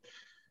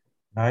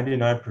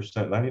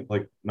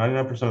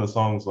 99% of the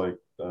songs like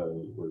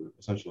were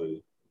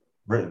essentially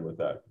written with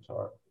that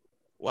guitar.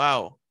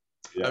 Wow.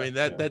 I Yeah, mean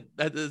yeah,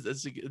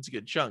 it's a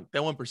good chunk.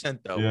 That 1%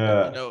 though,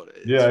 yeah,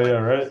 it's yeah, funny. yeah,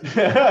 right.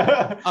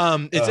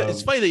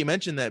 It's funny that you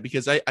mentioned that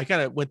because I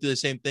kind of went through the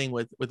same thing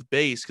with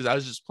bass because I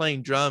was just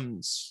playing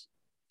drums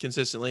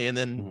consistently, and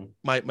then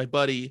Mhm. my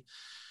buddy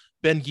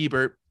Ben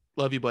Giebert,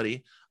 love you,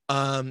 buddy.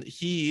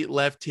 He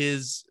left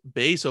his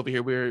bass over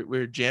here. We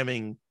were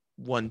jamming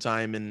one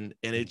time, and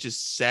it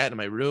just sat in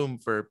my room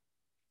for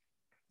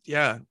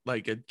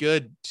like a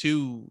good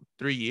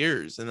 2-3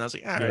 years, and I was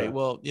like, all right, Yeah,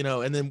 well,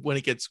 and then when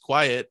it gets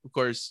quiet, of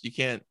course you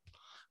can't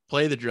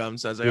play the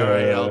drums. So I was like, all yeah,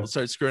 right, yeah, I'll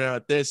start screwing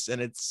out with this,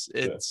 and it's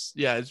yeah. it's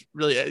yeah, it's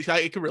really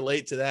I can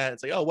relate to that.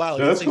 It's like, oh wow, like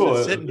Yeah, this that's thing's been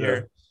cool. sitting Yeah,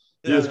 here.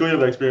 yeah, it's Yeah, cool you have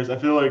that experience. I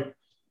feel like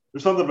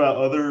there's something about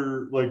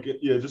other like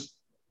just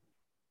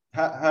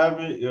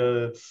having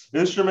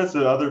instruments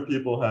that other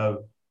people have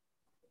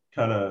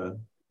kind of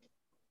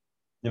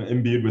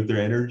imbued with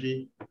their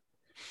energy.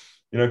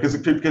 Because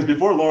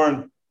before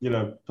Lauren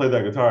played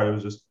that guitar, it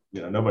was just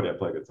nobody had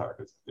played guitar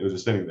because it was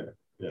just sitting there.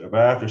 But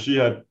after she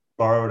had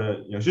borrowed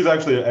it, she's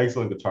actually an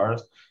excellent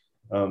guitarist.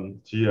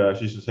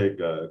 She should take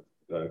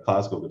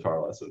classical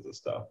guitar lessons and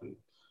stuff. And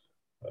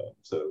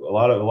so a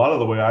lot of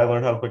the way I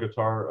learned how to play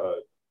guitar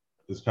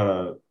is kind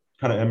of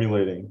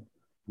emulating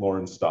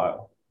Lauren's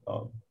style.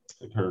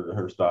 Like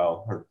her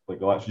style, her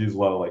like a lot. She used a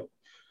lot of like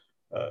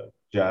uh,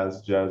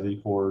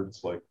 jazzy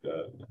chords, like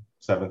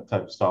seventh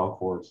type style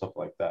chords, stuff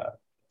like that.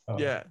 Um,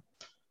 yeah,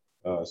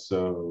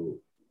 so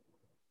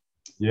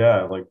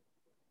yeah, like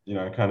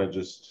I kind of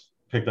just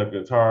picked up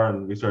guitar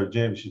and we started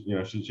jamming.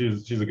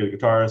 She's a good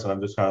guitarist, and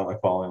I'm just kind of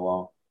like following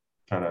along,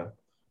 kind of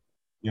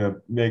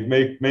make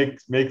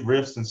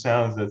riffs and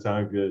sounds that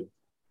sound good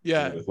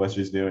yeah, with what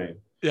she's doing.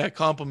 yeah,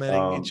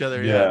 complimenting each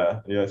other.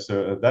 Yeah, Yeah.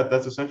 So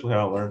that's essentially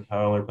how I learned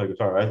to play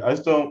guitar. I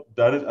still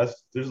that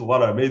is there's a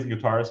lot of amazing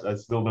guitarists. I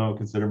still don't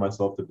consider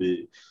myself to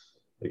be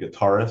a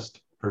guitarist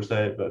per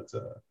se, but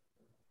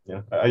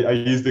I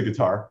use the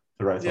guitar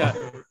to write yeah.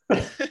 songs.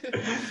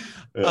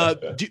 Yeah,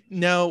 yeah.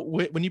 Now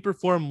when you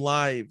perform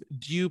live,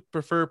 do you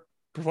prefer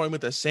performing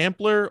with a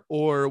sampler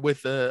or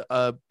with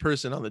a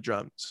person on the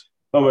drums?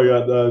 Oh my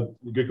God,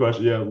 good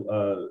question.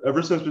 Yeah,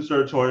 ever since we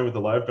started touring with the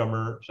live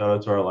drummer, shout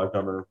out to our live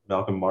drummer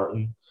Malcolm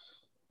Martin.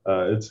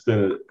 It's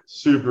been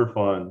super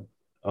fun.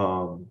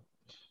 Um,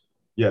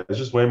 yeah, it's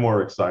just way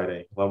more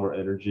exciting, a lot more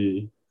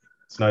energy.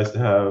 It's nice to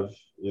have,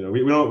 we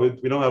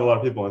don't have a lot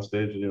of people on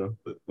stage,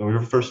 but when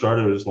we first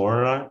started, it was just Lauren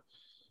and I.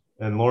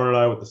 And Lauren and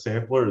I with the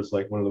sampler is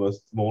like one of the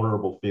most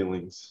vulnerable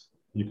feelings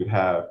you could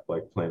have,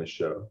 like playing a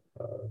show.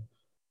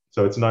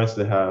 So it's nice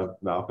to have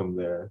Malcolm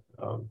there,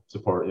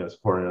 supporting us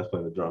playing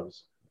the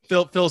drums.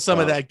 Fill some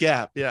of Um, that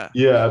gap. Yeah.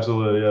 yeah,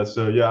 absolutely. Yeah.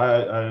 So yeah,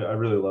 I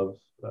really love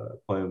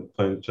playing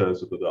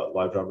shows with the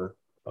live drummer.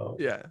 Um,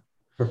 Yeah.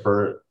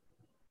 Prefer it.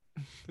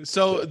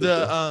 So Yeah,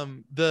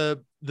 for sure.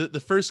 the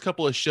first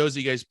couple of shows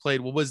that you guys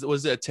played, what was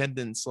the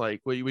attendance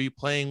like? Were you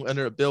playing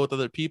under a bill with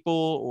other people,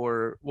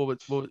 or what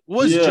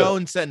was Yeah.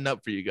 Joan setting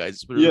up for you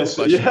guys? What are the Yes.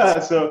 questions? Yeah.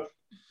 So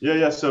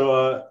yeah.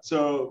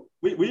 So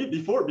we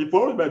before we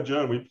met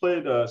Joan, we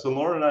played. So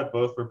Lauren and I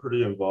both were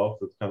pretty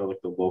involved with kind of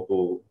like the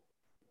local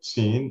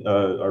scene,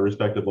 our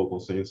respective local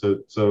scene.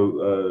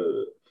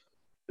 So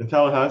in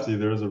Tallahassee,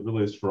 there is a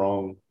really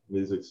strong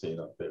music scene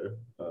up there.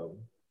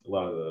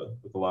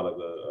 With a lot of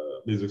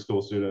the music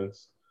school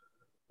students.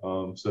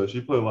 So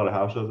she played a lot of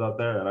house shows out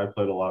there, and I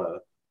played a lot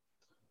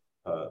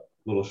of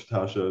little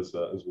house shows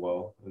as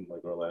well in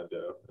like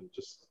Orlando, and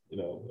just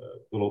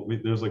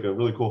there's like a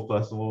really cool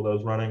festival that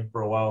was running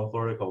for a while in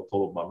Florida called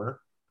Total Bummer,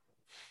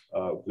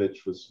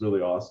 which was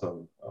really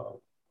awesome,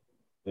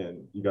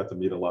 and you got to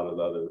meet a lot of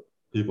the other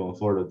people in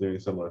Florida doing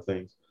similar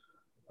things.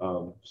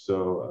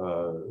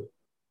 So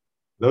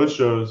those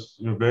shows,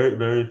 very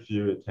very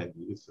few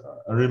attendees.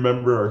 I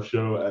remember our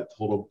show at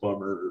Total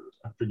Bummer.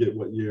 I forget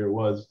what year it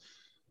was.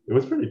 It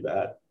was pretty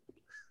bad.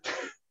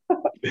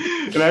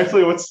 And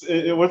actually, what's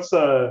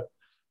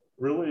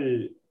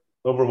really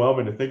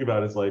overwhelming to think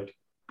about is like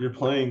you're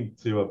playing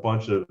to a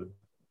bunch of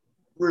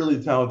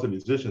really talented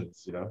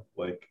musicians.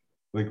 Like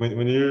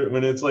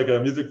when it's like a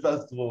music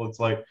festival, it's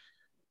like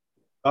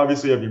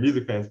obviously you have your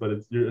music fans, but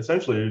you're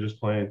just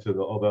playing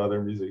to all the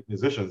other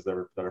musicians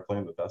that are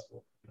playing the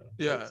festival. Like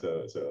Yeah.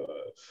 there's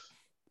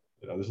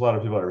a lot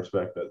of people I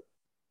respect that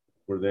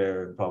were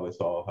there and probably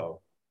saw how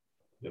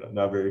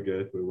not very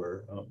good. We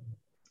were,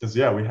 because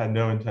we had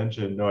no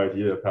intention, no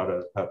idea of how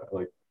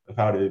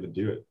to even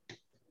do it.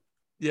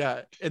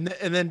 Yeah, and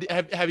then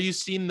have you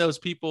seen those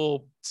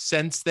people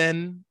since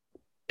then?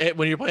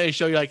 When you're playing a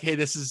show, you're like, hey,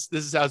 this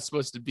is how it's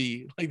supposed to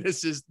be. Like,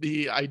 this is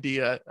the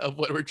idea of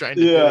what we're trying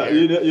to do Yeah,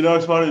 here.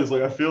 what's funny is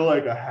like I feel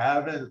like I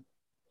haven't.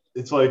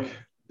 It's like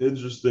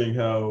interesting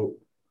how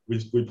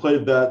we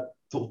played that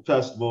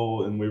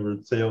festival and we were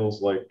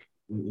sales like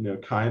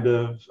kind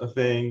of a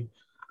thing,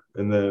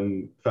 and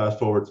then fast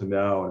forward to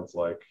now and it's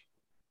like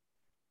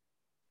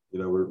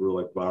we're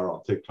like viral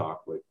on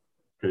TikTok, like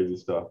crazy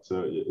stuff.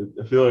 So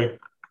I feel like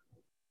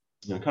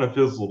it kind of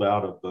fizzled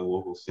out of the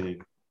local scene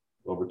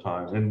over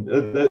time, and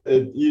and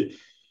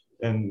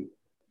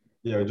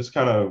it just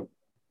kind of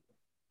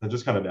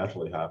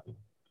naturally happened.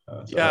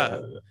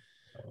 Yeah.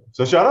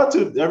 So shout out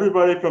to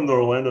everybody from the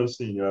Orlando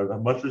scene. I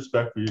have much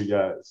respect for you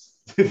guys.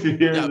 If you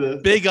hear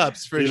this, big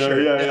ups for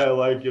sure. Yeah.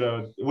 Like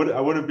I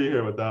wouldn't be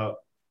here without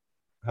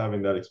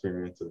having that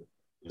experience of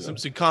some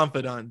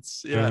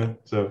confidence. Yeah.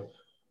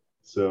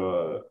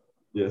 So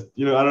yes,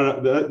 I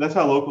don't know. That's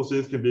how local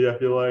scenes can be. I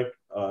feel like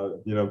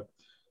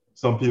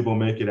some people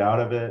make it out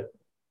of it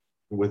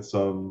with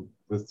some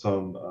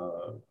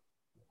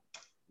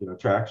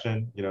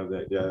traction. They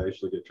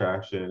actually get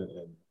traction,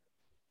 and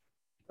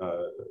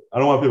I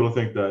don't want people to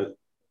think that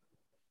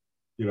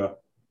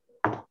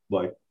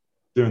like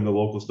doing the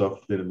local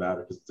stuff didn't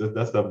matter, because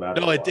that stuff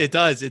matters. No, it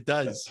does. Yeah,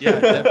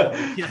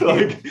 definitely. Yeah,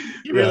 like,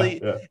 you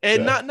really,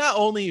 and not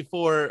only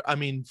for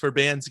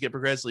bands to get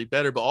progressively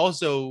better, but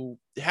also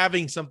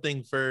having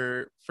something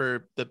for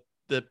the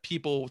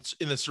people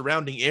in the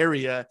surrounding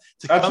area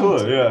to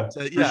absolutely come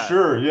to, for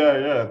sure.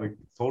 Like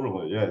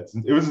totally. It's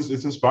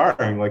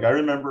inspiring. Like I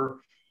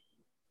remember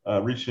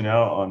reaching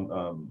out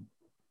on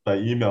by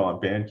email on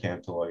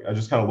Bandcamp to I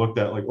just kind of looked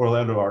at like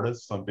Orlando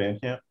artists on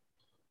Bandcamp,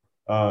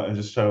 and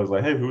just was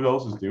like, hey, who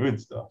else is doing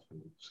stuff?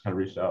 And just kind of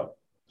reached out.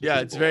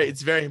 Yeah,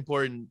 it's very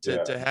important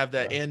to have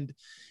that. And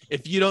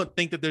if you don't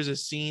think that there's a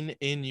scene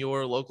in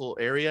your local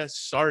area,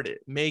 start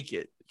it, make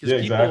it,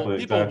 because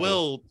people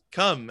will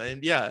come.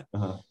 And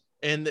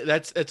and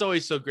that's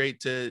always so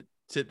great to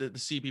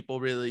see people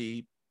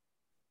really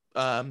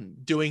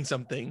doing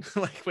something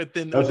like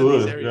within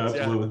these areas.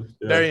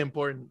 Very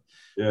important.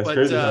 It's but,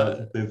 crazy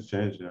how things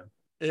change. I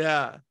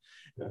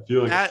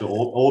feel like it's the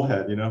old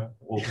head,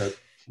 old head,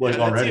 like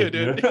already. You,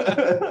 dude.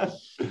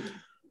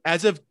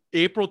 As of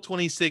April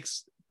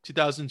 26th,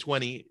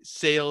 2020,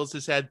 sales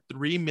has had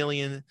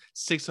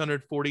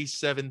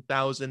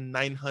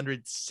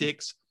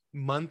 3,647,906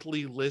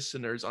 monthly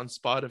listeners on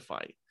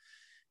Spotify.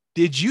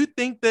 Did you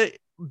think that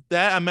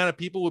amount of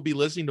people would be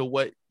listening to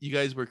what you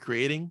guys were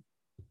creating?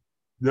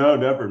 No,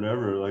 never.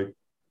 Like,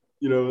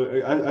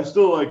 I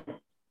still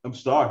I'm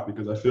shocked,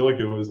 because I feel like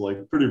it was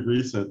like pretty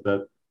recent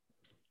that,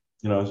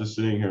 I was just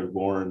sitting here with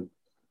Lauren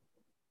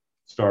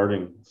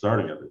starting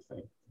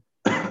everything,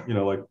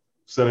 like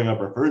setting up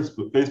our first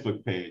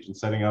Facebook page and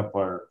setting up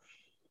our,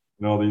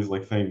 all these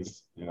like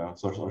things, our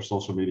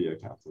social media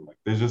accounts, and like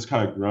they've just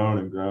kind of grown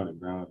and grown and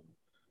grown.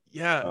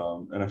 Yeah.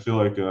 And I feel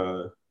like,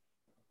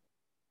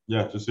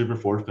 just super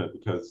fortunate,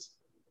 because,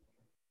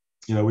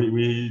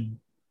 we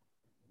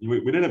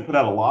didn't put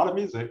out a lot of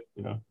music,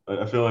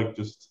 I feel like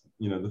just,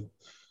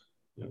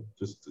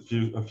 just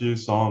a few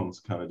songs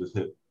kind of just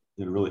hit,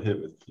 really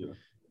hit with,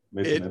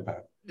 made some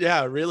impact.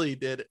 Yeah, really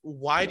did.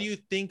 Why do you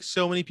think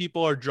so many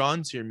people are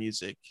drawn to your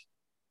music?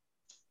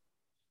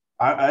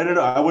 I don't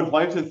know. I would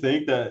like to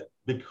think that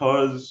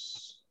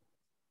because,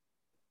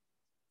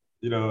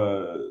 this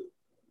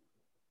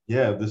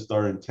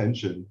our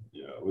intention,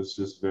 it was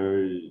just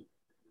very,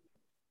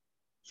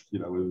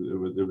 there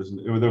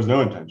was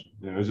no intention.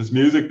 It was just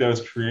music that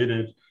was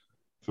created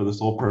for the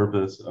sole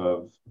purpose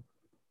of,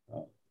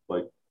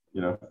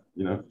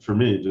 for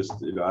me, just,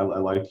 I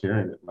like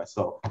hearing it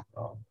myself.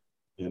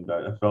 And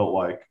I felt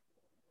like,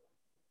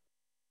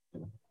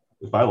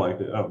 if I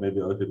liked it,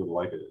 maybe other people would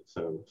like it.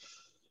 So,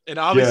 and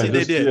obviously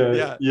they did.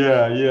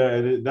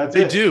 That's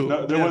they it. do.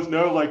 No, there was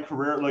no like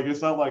career. Like,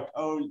 it's not like,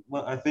 oh,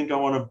 I think I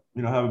want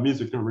to, have a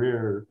music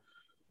career.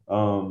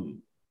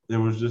 It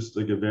was just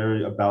like a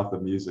very about the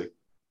music,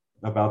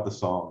 about the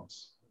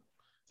songs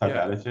type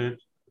attitude.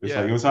 It's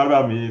like, it was not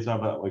about me. It's not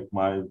about like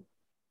my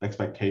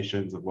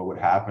expectations of what would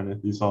happen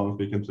if these songs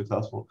became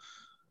successful.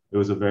 It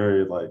was a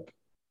very like,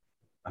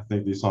 I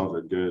think these songs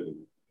are good,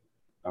 and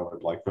I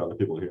would like for other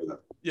people to hear them.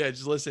 Yeah,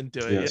 just listen to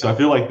it. So I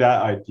feel like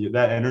that idea,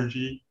 that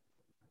energy,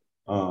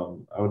 I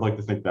would like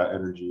to think that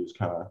energy is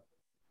kind of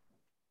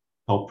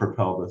help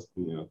propel this,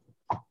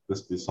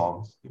 these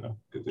songs,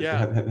 they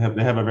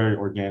have a very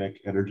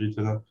organic energy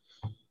to them.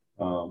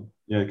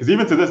 Because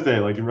even to this day,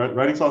 like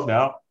writing songs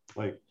now,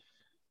 like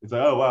it's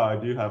like, oh wow, I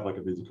do have like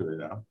a music career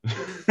now.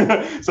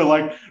 So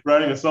like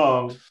writing a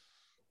song,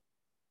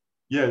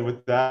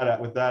 with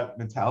that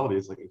mentality,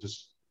 it's like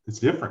it's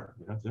different.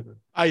 It's different.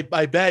 I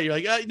bet you're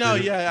like, I'm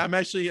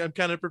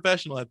kind of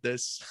professional at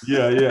this.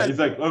 It's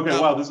like, okay,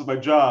 wow, this is my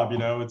job.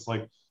 It's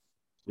like,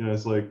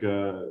 it's like,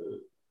 so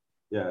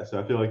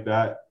I feel like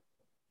that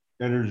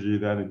energy,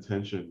 that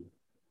intention,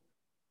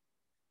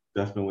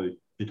 definitely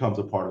becomes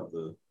a part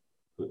of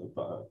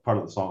part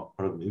of the song,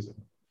 part of the music.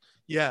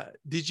 Yeah.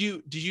 Did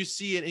you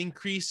see an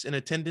increase in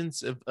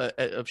attendance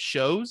of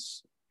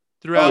shows Oh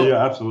throughout?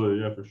 yeah,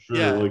 absolutely, yeah, for sure.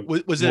 Yeah.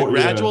 Like Was it a more,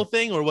 yeah. gradual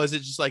thing, or was it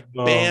just like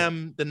Um,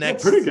 bam the yeah,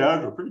 pretty next?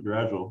 gradual, pretty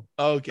gradual.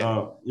 Okay.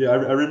 Yeah,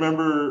 I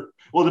remember.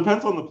 Well, it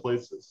depends on the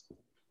places.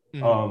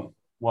 Mhm.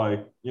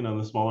 Like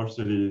the smaller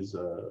cities,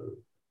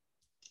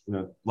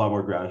 a lot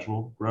more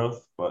gradual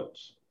growth, but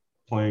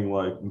playing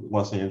like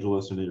Los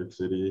Angeles or New York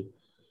City,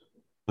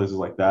 places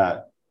like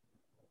that,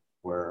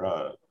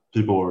 where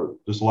people are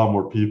just a lot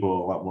more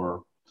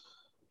people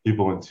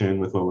in tune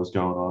with what was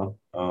going on.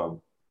 Yeah,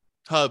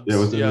 Hubs. it Yeah.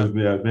 was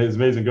yeah, it was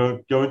amazing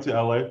going to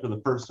LA for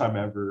the first time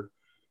ever,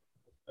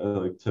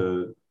 like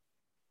to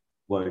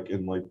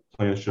and like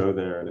play a show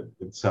there and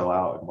it sell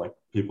out and like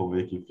people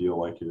make you feel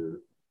like you're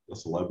a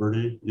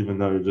celebrity, even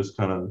though you're just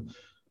kind of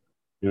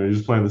you're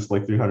just playing this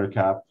like 300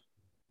 cap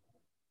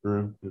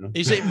room,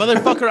 You say,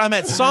 motherfucker, I'm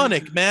at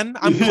Sonic, man.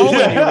 I'm calling you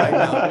right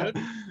now, yeah.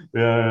 dude.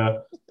 Yeah.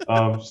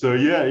 So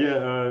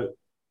yeah,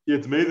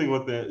 it's amazing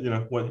what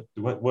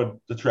what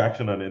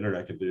attraction on the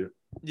internet can do.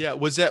 Yeah.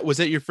 Was that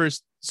your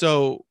first?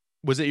 So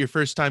was it your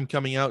first time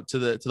coming out to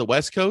the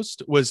West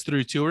Coast? Was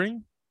through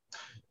touring?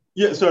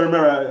 Yeah, so I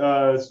remember,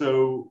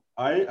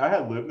 I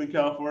had lived in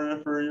California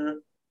for a year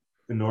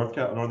in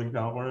Northern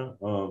California,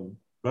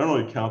 but I don't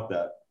really count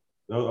that.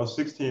 I was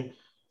 16,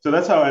 so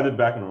that's how I ended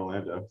back in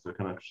Orlando. So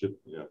kind of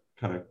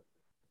kind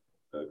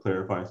of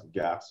clarifying some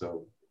gaps.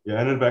 So yeah, I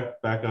ended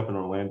back up in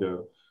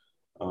Orlando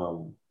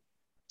um,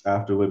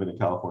 after living in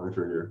California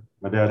for a year.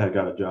 My dad had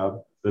got a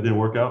job that didn't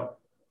work out.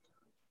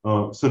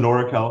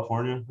 Sonora,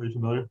 California. Are you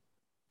familiar?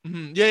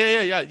 Mhm.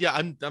 Yeah.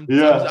 I'm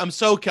Yeah,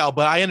 SoCal,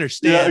 but I yeah,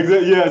 understand.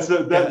 exactly.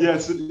 Yeah,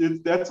 so Yeah.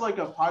 that's like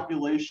a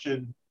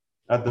population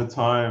at the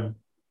time,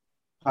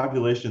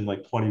 population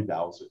like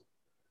 20,000.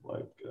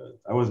 Like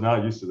I was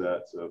not used to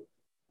that, so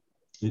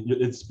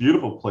it's a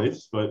beautiful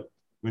place, but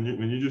when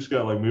you just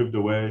got like moved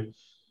away,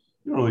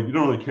 you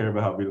don't really care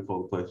about how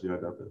beautiful the place you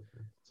end up in.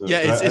 So, Yeah.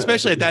 It's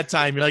especially at that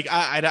time. You're like,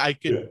 I yeah,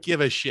 could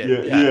give a shit.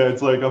 yeah, Yeah. yeah.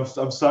 It's like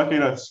I'm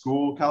sucking at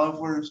school.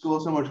 California school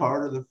is so much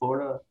harder than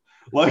Florida.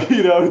 Like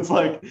it's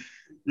like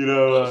you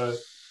know, Ugh. uh,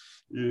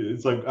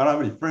 it's like I don't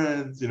have any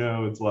friends.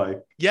 It's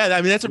like Yeah.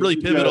 I mean, that's a really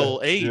yeah,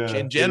 pivotal age yeah.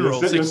 in general.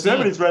 16.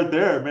 Yosemite's right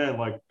there, man.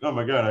 Like, oh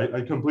my god,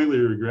 I completely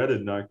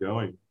regretted not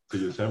going to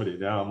Yosemite.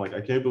 Now I'm like,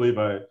 I can't believe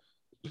I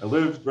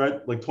lived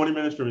right like 20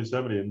 minutes from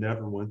Yosemite and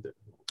never went there.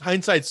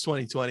 Hindsight's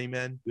 2020,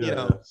 man. Yeah,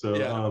 yeah. So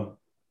Yeah.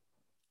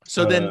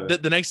 So then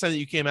the next time that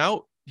you came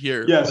out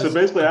here yeah, so was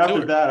basically on after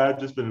tour. that, I'd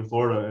just been in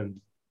Florida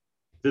and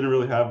didn't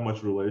really have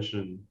much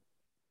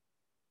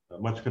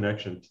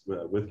connection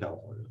with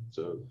California.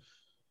 So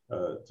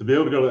to be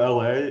able to go to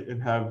LA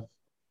and have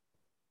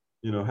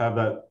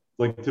that,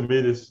 like, to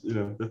me, this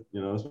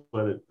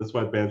that's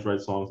why bands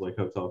write songs like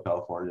Hotel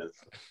California,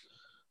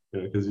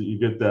 because you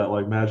get that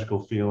like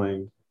magical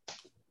feeling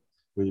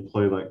when you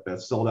play like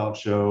that sold out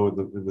show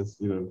in this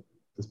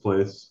this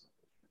place.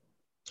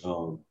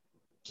 So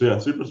yeah,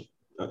 super.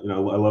 I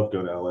love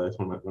going to LA. It's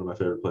one of my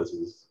favorite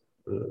places.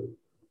 Our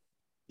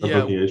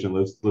Yeah. booking agent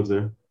lives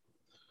there.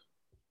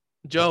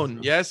 Joan,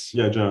 yes.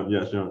 Yeah, John.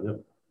 Yeah,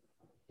 John.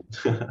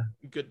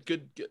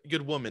 Yep.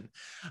 Good woman.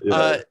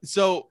 Yeah.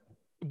 So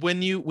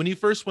when you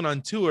first went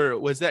on tour,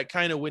 was that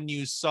kind of when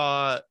you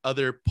saw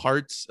other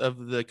parts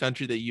of the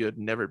country that you had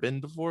never been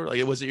before?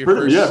 Like, was it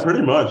your Yeah, first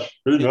pretty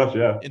much,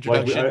 yeah. Like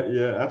introduction?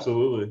 yeah,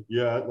 absolutely,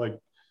 yeah. Like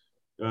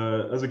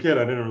as a kid,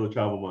 I didn't really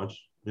travel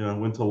much. I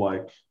went to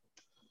like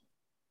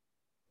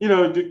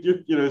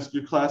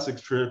your classic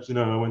trips.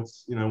 I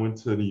went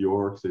to New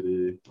York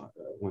City,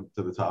 went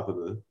to the top of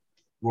the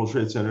World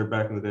Trade Center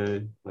back in the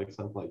day, like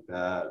stuff like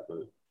that.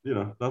 But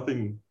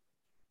nothing.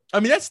 I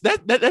mean,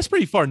 that's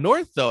pretty far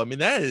north, though. I mean,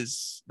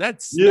 that's a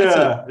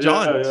Yeah.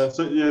 jaunt.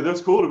 So yeah,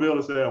 that's cool to be able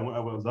to say I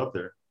was up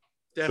there.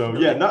 So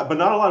yeah, Definitely.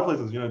 not a lot of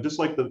places. Just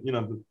like the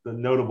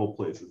notable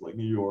places like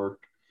New York.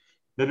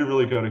 They didn't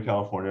really go to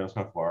California. It's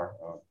not far.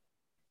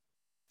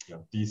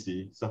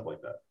 DC, stuff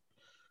like that.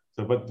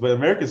 So, but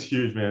America's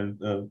huge,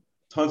 man.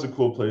 Tons of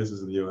cool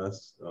places in the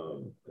U.S.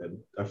 And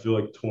I feel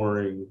like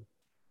touring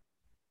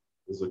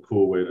is a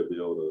cool way to be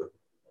able to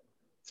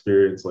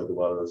experience like a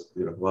lot of those,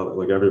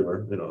 like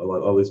everywhere,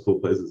 all these cool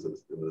places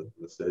in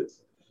the states.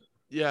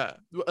 Yeah.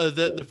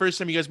 The first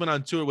time you guys went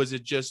on tour, was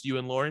it just you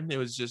and Lauren? It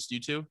was just you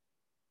two?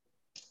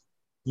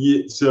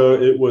 Yeah, so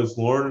it was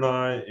Lauren and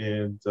I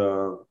and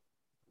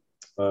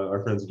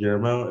our friends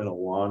Guillermo and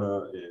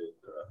Alana and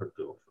her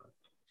girlfriend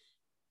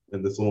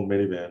in this little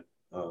minivan.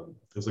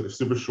 It was like a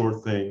super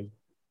short thing.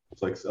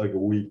 It's like a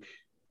week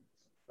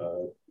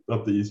uh,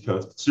 up the East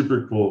Coast.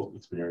 Super cool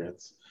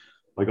experience.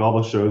 Like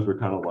all the shows were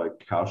kind of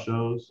like house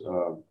shows.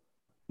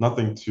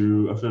 Nothing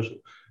too official.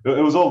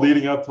 It was all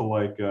leading up to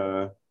like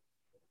our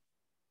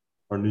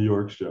New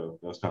York show.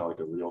 That was kind of like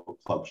a real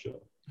club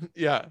show.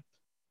 Yeah.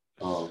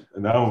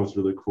 And that one was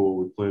really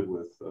cool. We played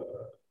with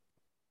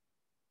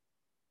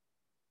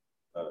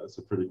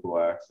some pretty cool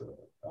acts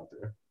out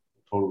there.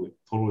 Totally.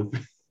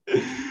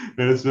 And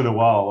it's been a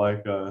while.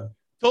 Like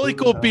Totally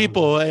cool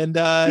people, and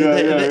Yeah,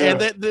 yeah,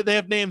 yeah. they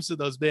have names to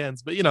those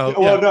bands, but Yeah, yeah.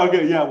 well, no,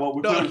 okay, yeah. Well,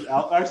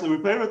 No. actually we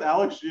played with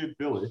Alex Shih in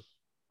Philly.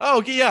 Oh,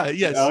 okay, yeah,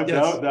 yes, Alex,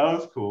 yes. that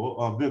was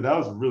cool. Dude, that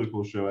was a really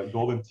cool show at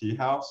Golden Tea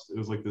House. It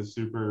was like this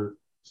super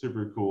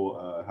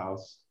cool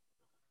house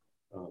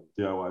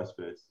DIY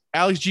space.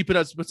 Alex G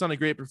puts on a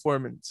great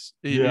performance.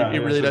 Yeah, It yeah.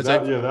 really So does.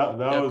 that yeah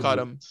that I've was caught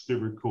like him.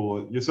 super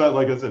cool. You saw,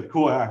 like I said,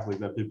 cool acts like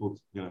that people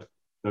that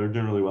are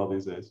doing really well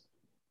these days.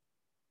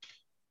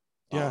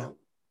 Yeah.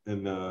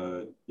 And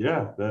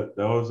yeah, that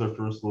was our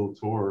first little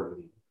tour,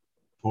 and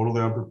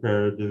totally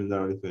unprepared, didn't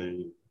know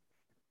anything.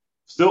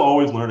 Still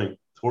always learning.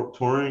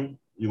 Touring,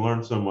 you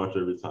learn so much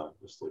every time.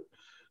 Just like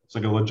it's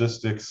like a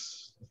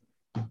logistics,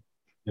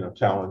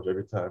 challenge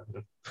every time.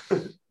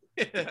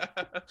 Yeah.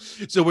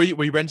 So were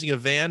you renting a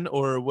van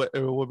or what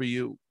were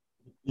you?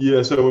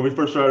 Yeah, so when we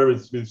first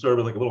started, we started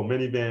with like a little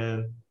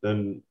minivan.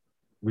 Then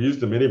we used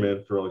the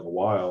minivan for like a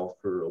while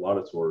for a lot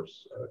of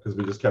tours because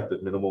we just kept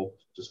it minimal,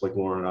 just like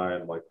Laura and I,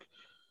 and like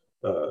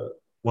uh,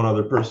 one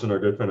other person, our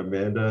good friend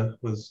Amanda,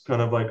 was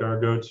kind of like our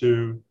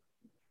go-to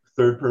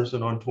third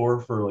person on tour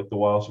for like the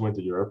while she went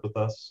to Europe with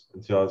us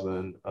in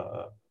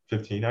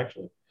 2015.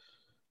 Actually,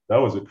 that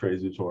was a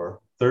crazy tour.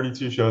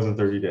 32 shows in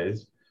 30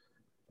 days.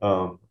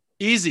 Um,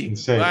 Easy.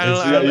 Insane. I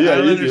Yeah, don't easy,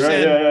 right?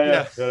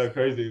 understand. Yeah.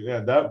 Crazy.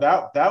 Yeah,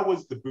 that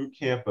was the boot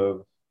camp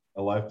of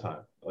a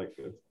lifetime. Like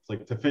it's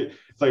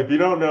like if you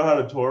don't know how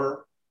to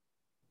tour,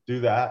 do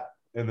that,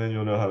 and then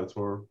you'll know how to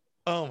tour.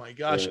 Oh my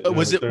gosh.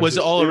 Was it 30,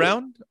 all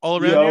around it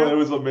Europe?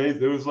 was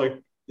amazing.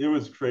 It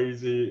was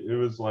crazy. It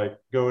was like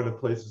going to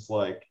places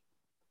like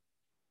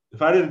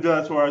if I didn't do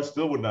that tour, I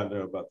still would not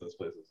know about those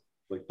places.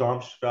 Like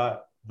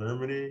Darmstadt,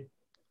 Germany,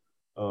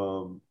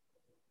 um,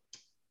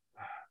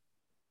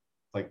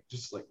 like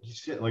just like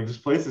shit, like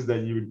just places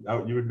that you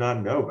would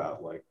not know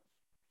about. Like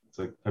it's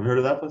like, have you heard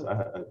of that place?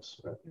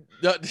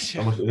 No,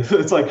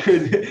 it's like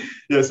crazy.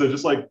 Yeah, so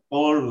just like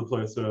all over the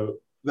place. So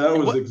that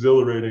was what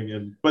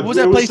exhilarating, what but was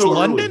it that was place? so early.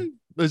 London?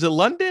 Was it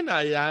London?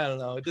 I don't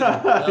know. It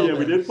doesn't ring a bell Yeah, we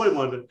then. did play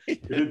London.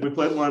 We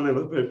played London,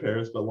 we played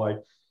Paris, but like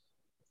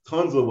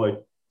tons of like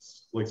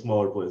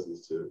smaller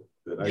places too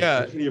that I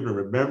Yeah. can't even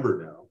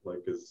remember now.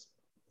 Like, cause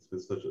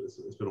it's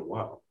been a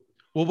while.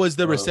 What was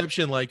the Um,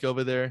 reception like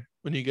over there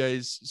when you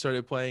guys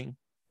started playing?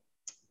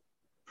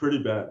 Pretty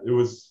bad. It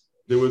was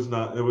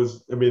not. It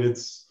was. I mean,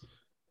 it's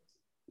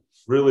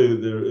really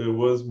there. It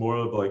was more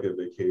of like a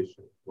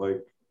vacation.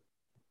 Like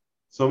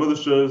some of the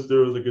shows, there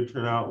was a good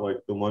turnout. Like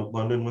the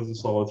London was a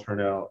solid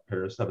turnout.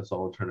 Paris had a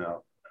solid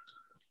turnout.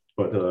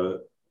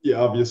 But yeah,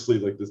 obviously,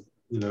 like this,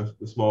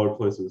 the smaller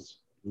places,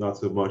 not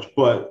so much.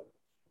 But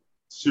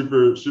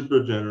super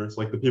generous.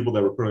 Like the people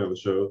that were putting on the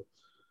show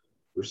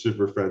were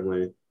super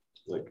friendly.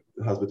 Like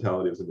the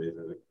hospitality was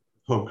amazing. Like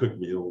home cooked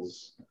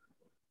meals.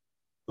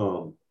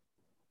 Um,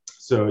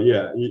 so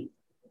yeah,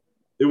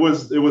 it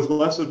was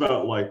less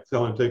about like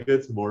selling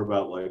tickets, more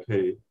about like,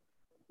 hey,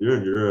 you're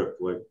in Europe,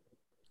 like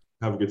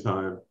have a good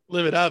time.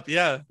 Live it up,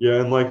 yeah.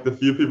 Yeah, and like the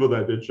few people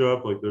that did show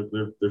up, like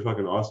they're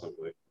fucking awesome.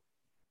 Like,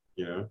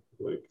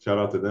 like shout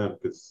out to them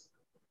because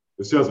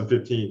it's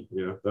 2015.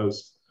 That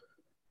was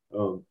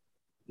um,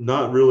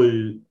 not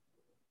really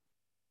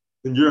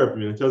in Europe. I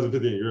mean, in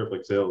 2015 in Europe,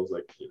 like sales,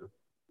 like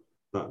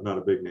not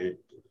a big name.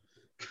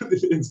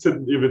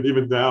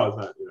 Even now, it's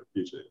not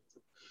huge name.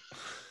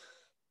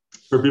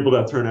 For people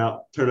that turn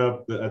up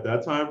at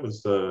that time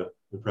was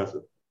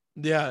impressive.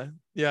 Yeah,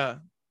 yeah.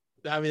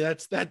 I mean,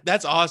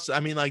 that's awesome. I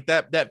mean, like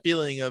that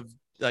feeling of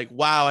like,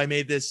 wow, I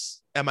made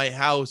this at my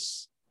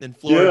house in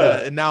Florida,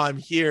 Yeah, and now I'm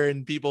here,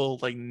 and people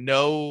like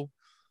know,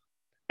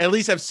 at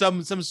least have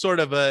some sort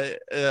of a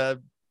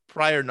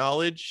prior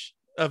knowledge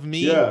of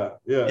me. yeah.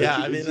 Yeah,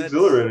 I mean, It's that's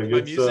exhilarating.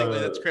 my music,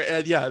 man. That's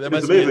great. Yeah, that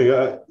It's must be a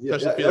amazing.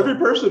 special Every feeling.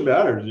 person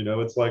matters.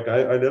 It's like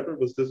I never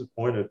was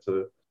disappointed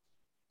to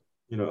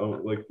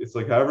like it's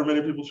like however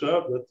many people show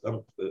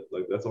up.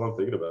 That's all I'm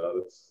thinking about.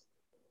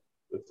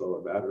 That's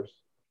all that matters.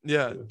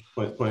 Yeah,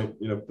 Playing,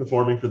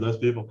 performing for those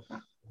people.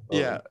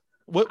 yeah.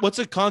 What's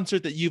a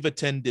concert that you've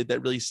attended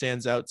that really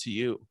stands out to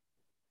you?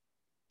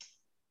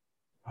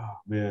 Oh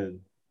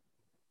man,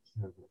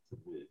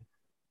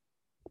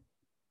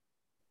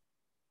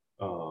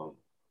 um,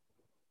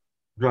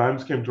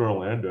 Grimes came to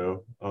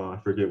Orlando. I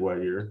forget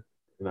what year,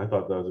 and I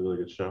thought that was a really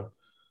good show.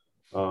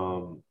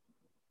 Um,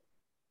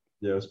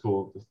 yeah, it was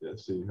cool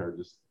just seeing her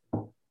just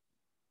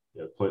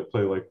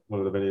play like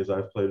one of the venues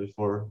I've played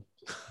before,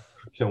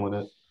 killing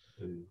it.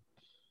 And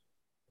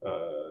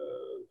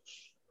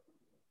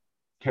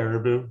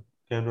Caribou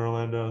came to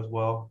Orlando as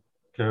well.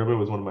 Caribou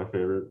was one of my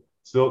favorite,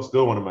 still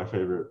one of my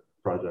favorite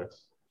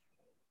projects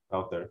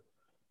out there.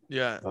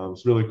 Yeah,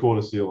 It's really cool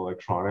to see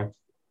electronic,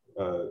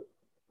 like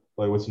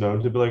what's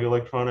known to be like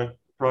electronic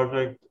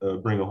project,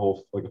 bring a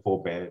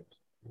full band,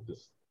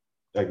 just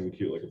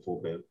execute like a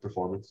full band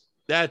performance.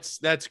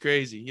 that's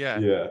crazy.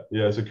 Yeah.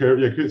 Yeah. So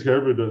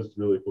Caribou does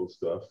really cool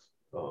stuff.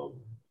 Um,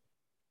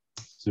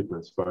 Super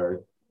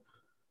inspiring.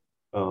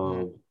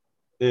 Mhm. Um,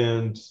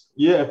 and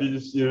yeah, if you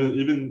just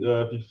even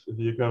if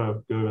you kind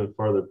of go even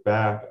farther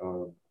back,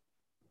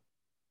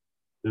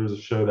 there was a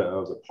show that I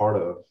was a part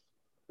of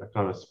that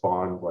kind of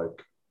spawned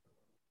like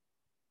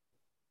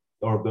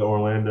or the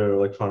Orlando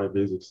electronic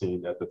music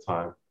scene at the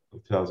time,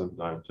 like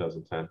 2009,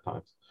 2010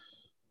 times.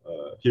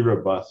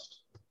 Hero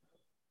Bust.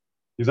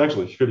 He's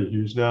actually pretty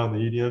huge now in the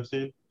EDM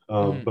scene.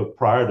 Mhm. But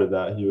prior to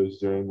that, he was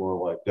doing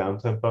more like down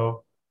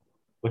tempo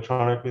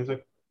electronic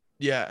music.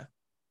 Yeah.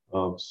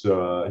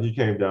 So he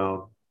came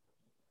down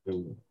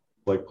and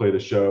like played a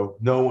show.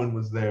 No one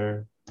was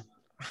there.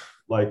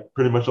 Like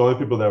pretty much the only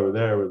people that were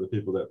there were the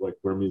people that like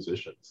were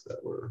musicians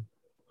that were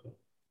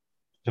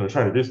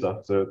trying to do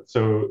stuff.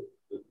 So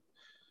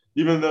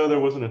even though there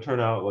wasn't a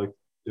turnout, like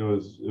it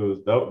was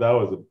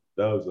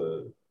that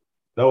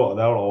will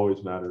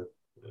always matter,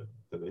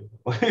 to me.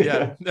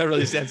 Yeah. That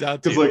really stands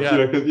out to Because you.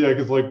 like Yeah.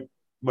 because like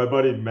my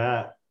buddy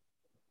Matt,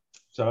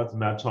 shout out to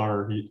Matt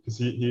Tarner,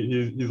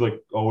 he's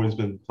like always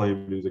been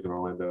playing music in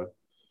Orlando.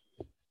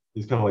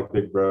 He's kind of like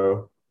big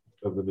bro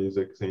of the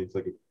music scene. He's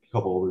like a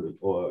couple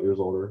years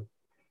older.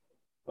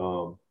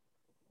 Um,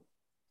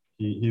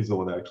 he's the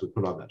one that actually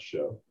put on that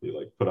show. He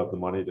like put up the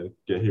money to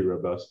get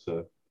Hero Bus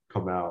to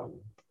come out.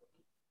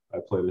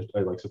 And I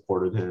like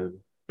supported him.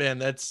 Man,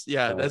 Uh, that's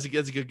a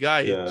good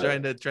guy yeah,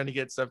 trying to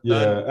get stuff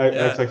yeah. done.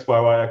 Yeah.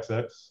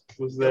 XXYYXX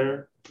was Yep.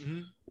 there.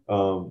 Hmm.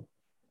 Um,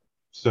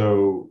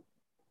 so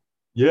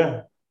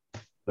yeah,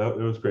 it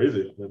was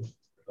crazy.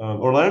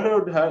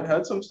 Orlando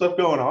had some stuff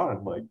going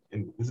on, like,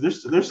 and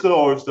there's still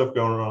always stuff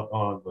going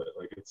on, but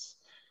like it's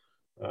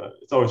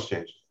always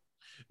changed.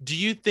 Do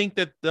you think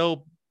that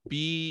there'll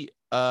be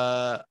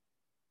kind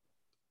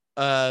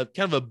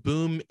of a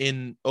boom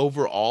in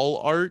overall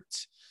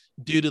art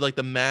due to like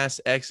the mass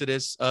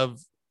exodus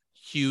of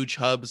huge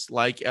hubs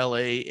like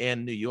LA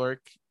and New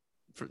York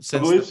I since the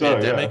believe so. Yeah, I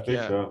pandemic? think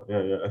Yeah. so.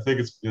 Yeah, yeah. I think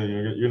it's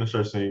you're gonna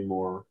start seeing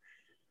more.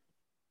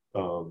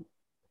 Um,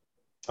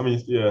 I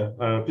mean,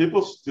 yeah,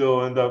 people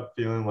still end up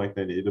feeling like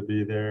they need to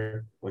be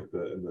there, like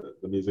the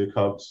music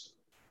hubs,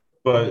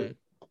 Mhm.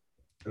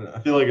 but I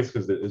feel like it's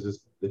because it's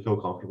just they feel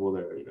comfortable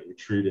there. You're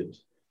treated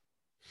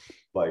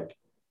like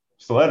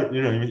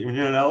celebrity. When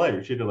you're in LA,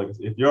 you're treated like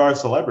if you are a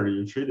celebrity,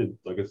 you're treated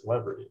like a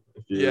celebrity.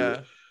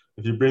 Yeah.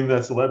 If you bring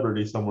that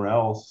celebrity somewhere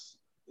else,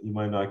 you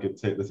might not get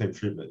the same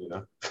treatment.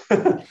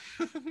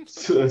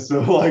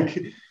 So like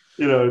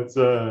it's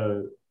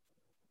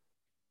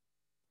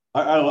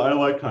I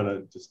like kind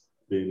of just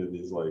being in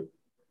these like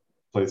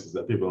places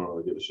that people don't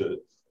really give a shit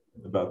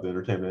about the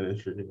entertainment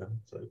industry.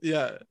 It's like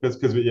Yeah.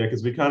 because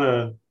we kind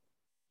of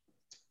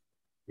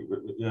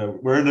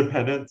we're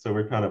independent, so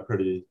we're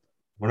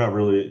not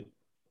really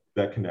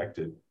that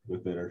connected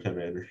with the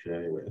entertainment industry,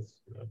 anyways.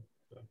 So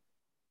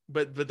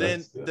But then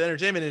that's yeah. the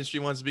entertainment industry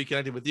wants to be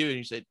connected with you, and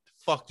you say,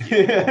 "Fuck you."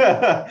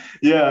 Yeah,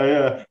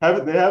 yeah.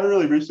 They haven't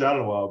really reached out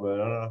in a while,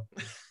 but I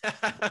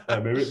don't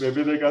know.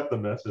 Maybe they got the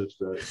message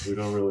that we're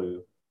not really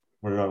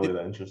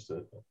that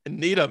interested.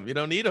 Need them. You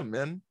don't need them,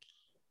 man.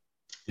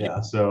 Yeah.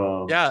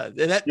 So Yeah, and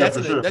yeah,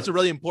 for sure. that's a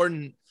really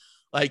important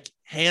like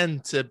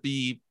hand to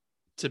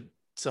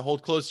to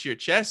hold close to your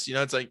chest. You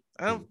know, it's like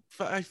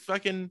I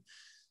fucking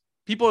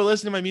people are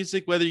listening to my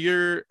music whether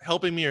you're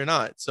helping me or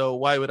not. So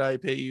why would I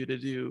pay you to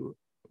do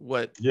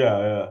what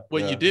Yeah, you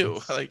yeah. do?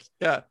 Like,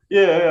 yeah,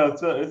 Yeah.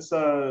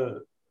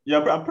 Yeah.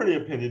 I'm pretty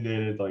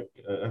opinionated. Like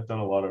I've done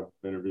a lot of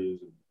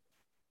interviews and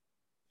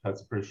had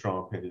some pretty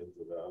strong opinions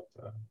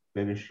about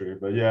the industry.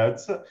 But yeah,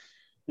 it's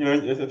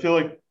I feel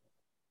like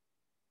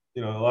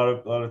a lot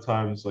of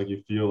times like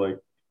you feel like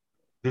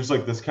there's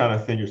like this kind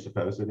of thing you're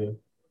supposed to do.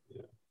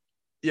 Yeah.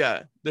 yeah.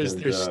 And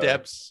There's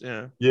steps.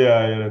 Yeah,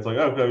 yeah, and it's like,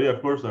 okay, yeah,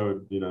 of course I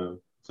would,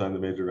 sign the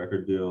major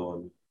record deal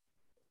and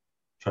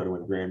try to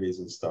win Grammys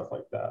and stuff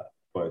like that.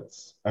 But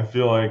I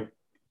feel like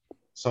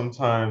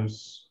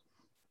sometimes,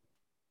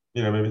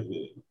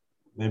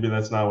 maybe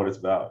that's not what it's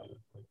about.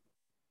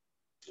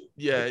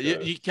 yeah.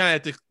 Like, You kind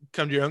of have to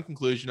come to your own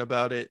conclusion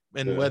about it,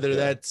 and yeah, whether yeah,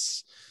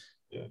 that's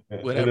yeah,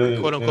 whatever,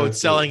 quote and unquote,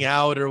 it's selling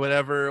out or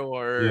whatever, yeah,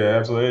 or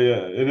absolutely,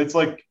 yeah, and it's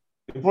like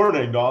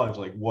important to acknowledge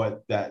like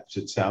what that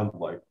should sound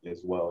like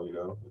as well.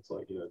 It's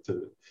like if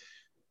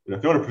you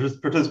want to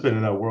participate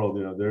in that world,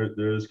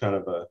 there is kind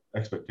of a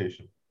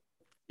expectation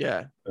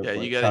yeah, yeah. of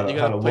like You how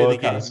gotta to play the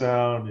look, how to game.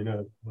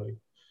 sound, like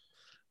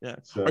Yeah.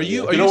 so. Yeah, if Are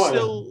you you don't want,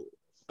 still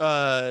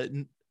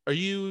are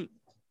you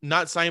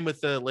not signed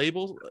with the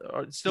label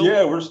or still?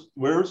 yeah,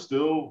 we're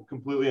still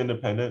completely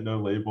independent, no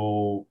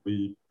label.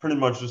 We pretty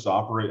much just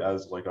operate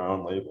as like our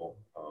own label.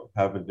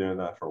 Have been doing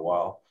that for a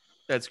while.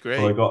 That's So great.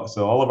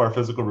 so all of our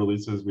physical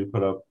releases, we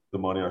put up the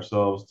money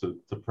ourselves to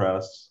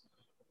press.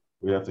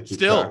 We have to keep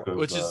Still, track of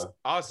which is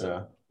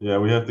awesome. yeah,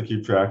 we have to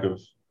keep track of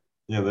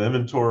the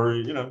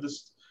inventory.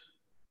 Just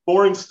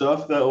boring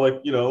stuff that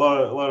like a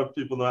lot of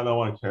people might not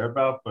want to care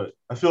about. But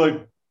I feel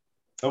like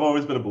I've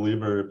always been a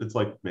believer if it's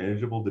like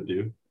manageable to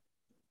do,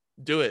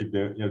 Do it. keep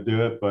doing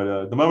do it.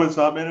 But the moment it's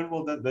not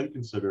manageable, then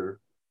consider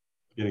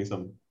getting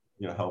some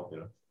help.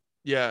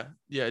 Yeah.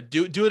 Yeah.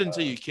 Do it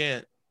until Uh, you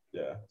can't.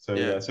 yeah.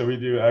 Yeah. So we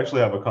do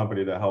actually have a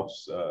company that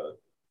helps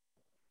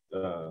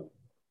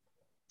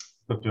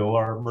fulfill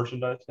our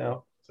merchandise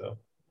now. So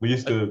we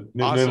used to me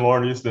and Awesome.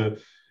 Lauren used to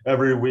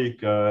every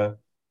week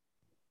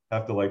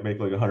have to like make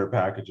like 100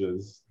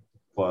 packages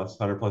plus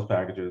 100 plus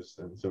packages,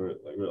 and so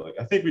we're like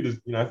I think we just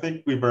I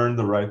think we've earned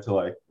the right to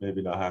like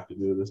maybe not have to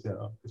do this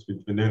now because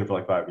we've been doing it for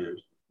like 5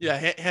 years. Yeah,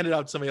 hand it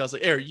out to somebody else.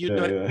 Like, Eric, Yeah,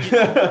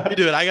 you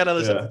do it. I got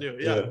other stuff to do.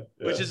 Yeah,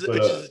 which is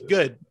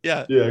good.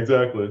 Yeah, yeah,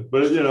 exactly.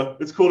 But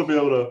it's cool to be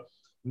able to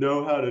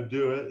know how to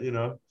do it.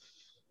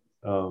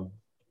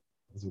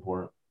 It's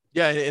important.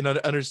 Yeah, and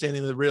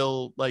understanding the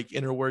real like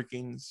inner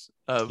workings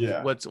of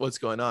what's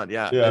going on.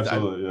 Yeah, yeah,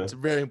 absolutely. It's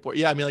very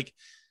important. Yeah, I mean, like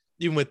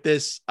even with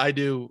this, I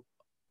do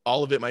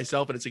all of it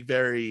myself, and it's like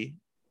very.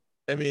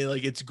 I mean,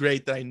 like it's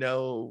great that I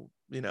know.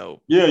 The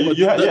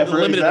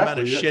limited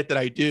amount of shit that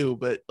I do,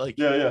 but like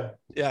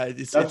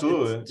it's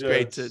absolutely it's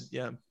great to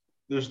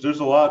There's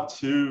a lot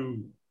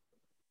to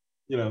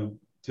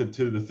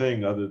to the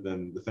thing other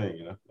than the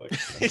thing, like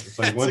it's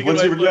like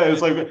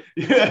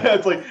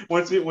it's like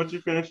once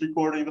you finish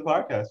recording the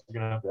podcast, you're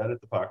gonna have to edit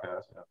the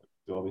podcast, you have to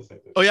do all these things.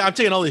 Oh yeah, I'm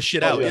taking all this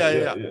shit out.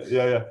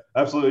 Yeah,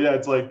 absolutely. Yeah,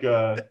 it's like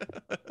a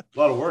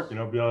lot of work,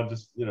 beyond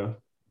just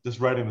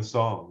writing the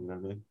song, you know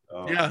what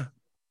I mean?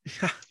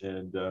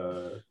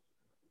 And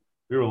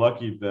we were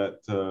lucky that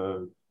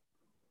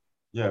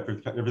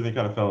everything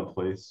kind of fell in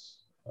place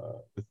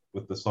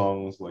with the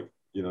songs, like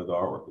the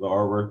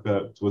artwork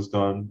that was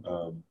done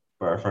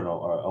by our friend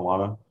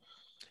Alana.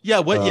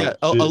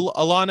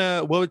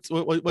 Alana. What's the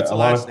Alana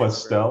last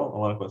Questel?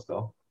 Alana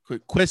Questel.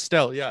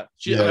 Questel, yeah.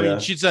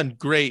 She's done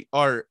great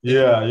art.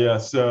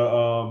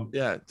 So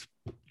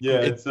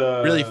it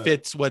really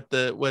fits what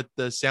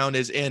the sound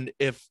is. And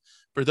if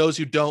for those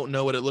who don't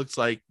know what it looks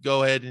like,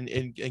 go ahead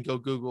and go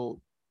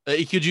Google.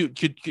 Could you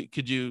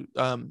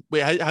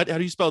wait? How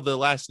do you spell the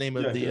last name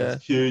of the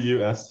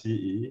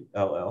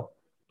Questell?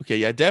 Okay,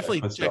 yeah,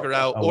 definitely check her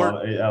out. Or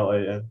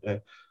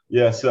Alana.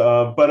 Yeah.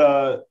 So,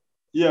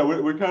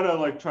 we're kind of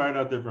like trying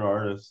out different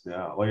artists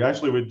now. Like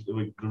actually,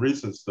 the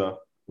recent stuff,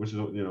 which is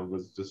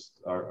was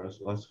just our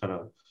that's kind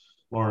of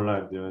Lauren and I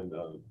doing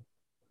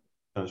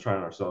kind of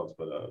trying ourselves.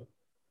 But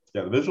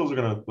the visuals are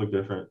gonna look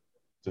different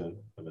soon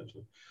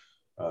eventually.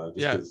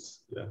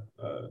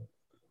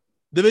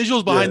 The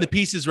visuals behind the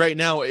pieces right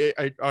now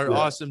are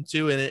awesome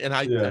too, and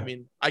I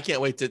mean I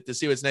can't wait to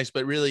see what's next.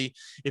 But really,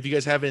 if you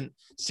guys haven't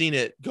seen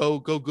it, go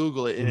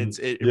Google it, and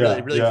it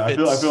really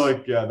fits. I feel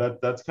like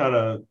that's kind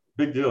of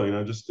big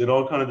deal. Just it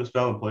all kind of just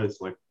fell in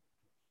place. Like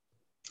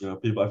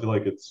people, I feel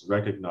like it's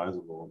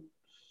recognizable.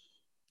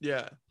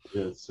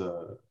 It's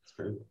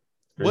crazy.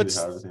 Crazy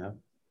how everything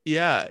happened.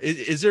 Yeah,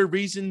 is there a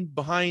reason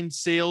behind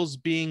Sales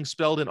being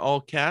spelled in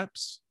all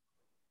caps?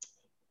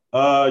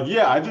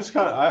 I just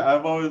kind of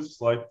I've always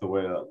liked the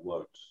way that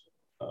looked.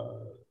 I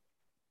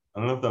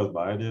don't know if that was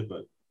my idea,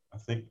 but I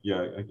think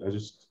I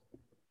just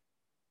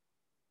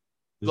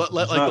like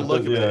the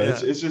look of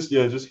it. It's just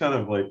kind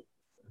of like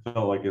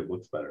felt like it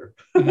looks better.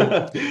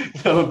 I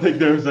don't think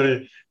there's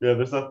any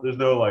there's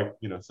no like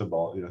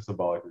symbolic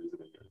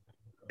reasoning.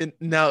 And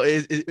now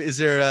is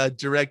there a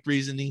direct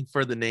reasoning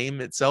for the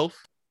name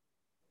itself?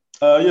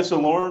 So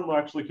Lauren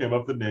actually came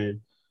up with the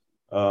name.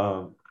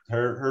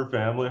 Her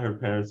family, her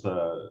parents,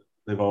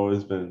 they've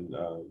always been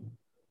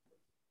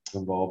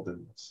involved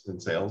in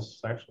sales,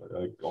 actually,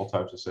 like all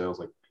types of sales,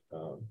 like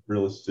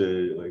real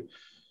estate, like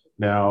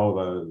now,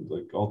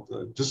 like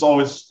just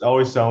always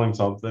selling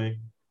something.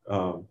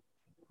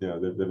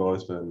 They've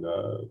always been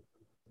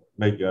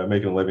making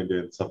a living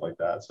doing stuff like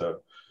that.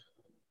 So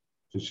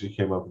she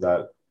came up with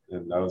that,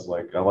 and I was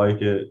like, I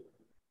like it.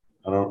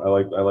 I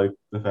like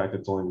the fact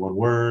it's only one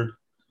word.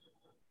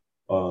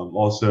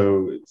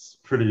 Also, it's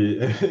pretty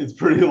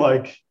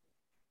like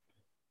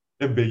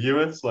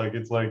ambiguous. Like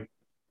it's like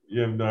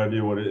you have no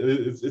idea what it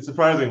is. It's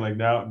surprising. Like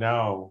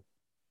now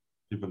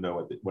people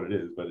know what it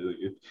is, but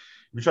if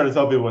you try to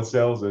tell people what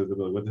sales is, they'll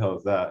be like, "What the hell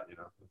is that?"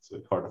 It's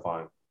like hard to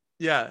find.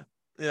 Yeah.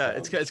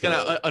 It's kind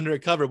of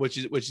undercover, which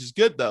is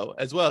good though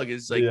as well.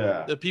 Because like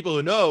the people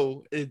who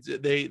know,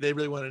 they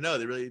really want to know.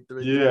 They really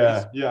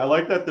I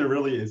like that there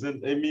really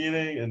isn't a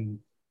meaning, and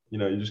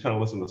you just kind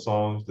of listen to the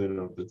songs. They don't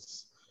know if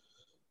it's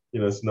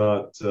it's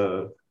not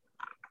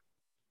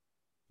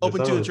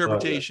open to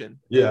interpretation.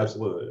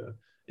 Absolutely.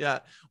 Yeah.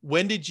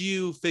 When did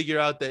you figure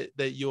out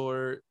that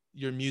your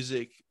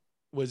music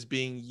was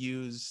being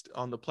used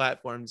on the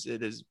platforms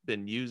it has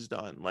been used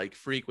on, like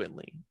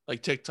frequently,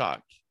 like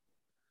TikTok?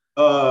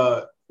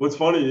 What's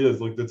funny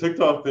is like the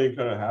TikTok thing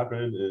kind of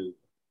happened, and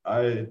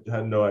I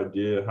had no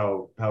idea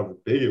how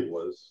big it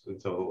was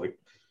until like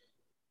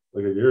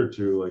a year or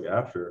two like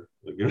after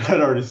like it had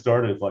already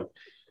started. Like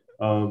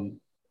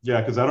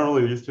because I don't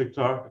really use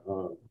TikTok.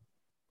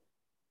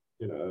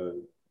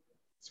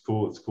 It's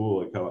cool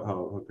like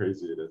how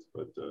crazy it is.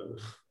 But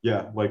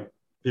like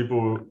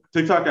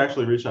TikTok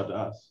actually reached out to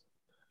us.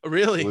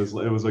 Really? It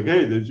was like,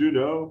 hey, did you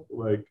know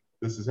like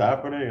this is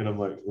happening? And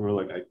we're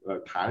like,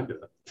 kinda.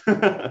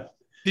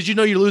 Did you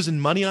know you're losing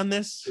money on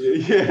this?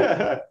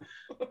 Yeah.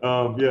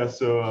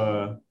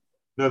 So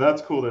no,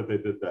 that's cool that they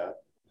did that.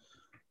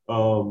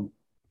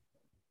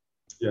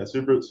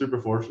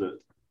 Super fortunate.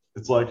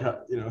 It's like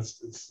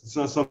it's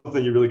not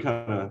something you really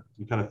kind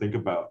of think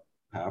about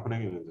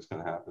happening, and it just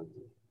kind of happens.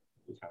 And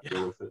you kind of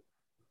deal with it.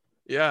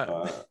 Yeah.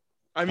 Uh,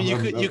 I mean,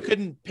 you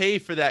couldn't pay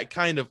for that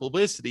kind of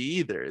publicity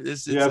either. Yeah,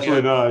 It's like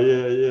absolutely not.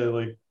 Yeah,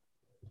 like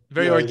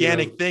very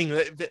organic thing.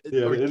 Yeah,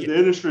 the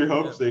industry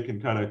hopes they can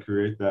kind of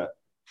create that,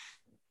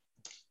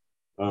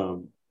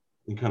 and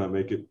kind of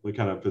make it, like,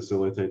 kind of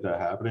facilitate that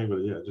happening, but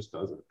yeah, it just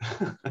doesn't.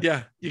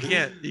 Yeah, you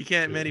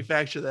can't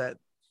manufacture that.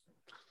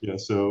 Yeah,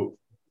 so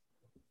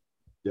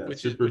yeah,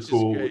 which super is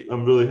cool. great.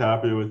 I'm really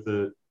happy with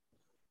it.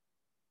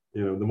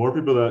 The more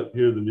people that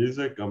hear the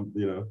music,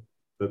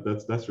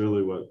 that's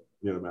really what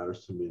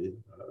matters to me.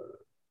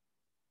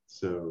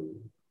 So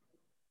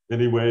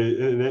anyway,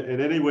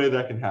 in any way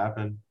that can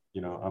happen,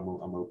 I'm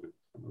open.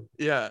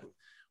 Yeah.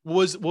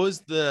 What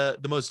was the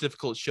most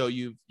difficult show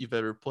you've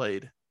ever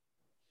played?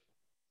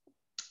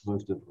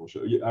 Most difficult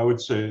show. Yeah, I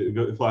would say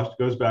Flash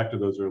goes back to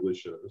those early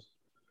shows.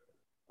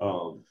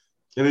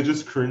 And it's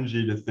just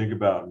cringy to think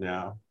about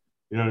now.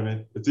 You know what I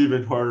mean? It's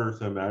even harder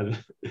to imagine.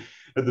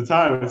 At the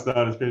time, it's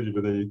not as cringy,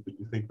 but then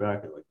you think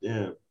back and like,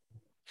 damn,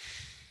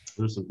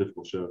 there's some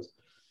difficult shows.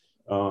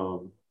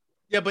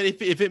 Yeah, but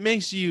if it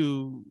makes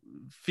you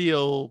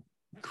feel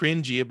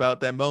cringy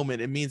about that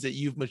moment, it means that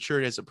you've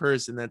matured as a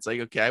person. That's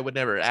like, okay, I would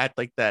never act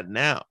like that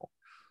now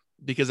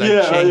because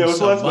I've changed it's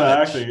so less much.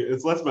 about acting.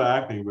 It's less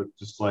about acting, but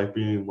just like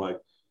being like,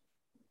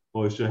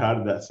 holy shit, how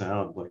did that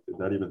sound? Like, did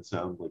that even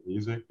sound like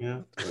music?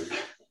 Yeah.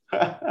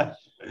 Like,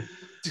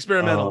 it's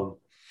experimental.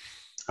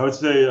 I would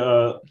say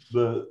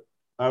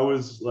I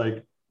was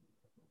like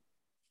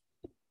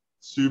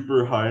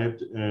super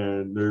hyped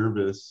and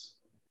nervous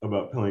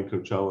about playing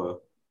Coachella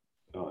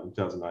in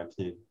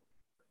 2019.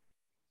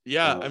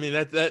 Yeah, I mean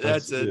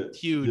that's a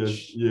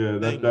huge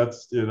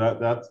that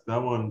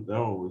one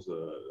was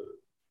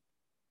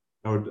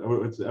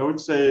I would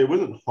say it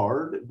wasn't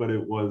hard, but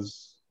it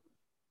was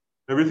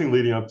everything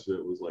leading up to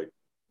it was like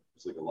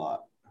a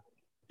lot.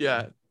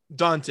 Yeah,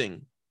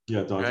 daunting.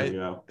 Yeah, daunting.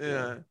 Right?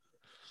 Yeah.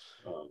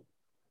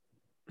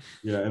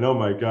 Yeah, and oh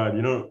my God,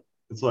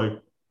 it's like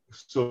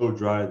so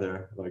dry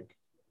there. Like,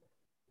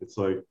 it's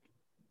like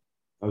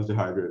I was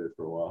dehydrated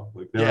for a while.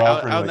 Like they were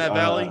offering out in that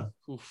valley.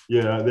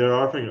 They're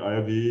offering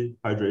IV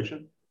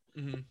hydration,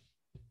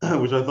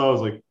 which I thought was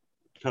like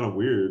kind of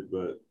weird,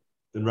 but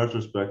in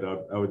retrospect,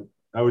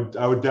 I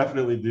would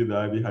definitely do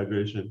the IV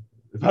hydration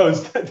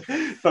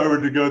if I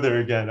were to go there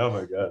again. Oh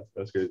my God,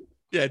 that's crazy.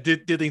 Yeah,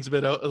 did things a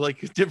bit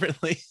like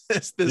differently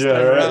this time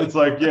right? Around. It's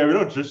like, yeah, we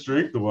don't just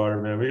drink the water,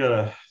 man. We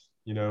gotta,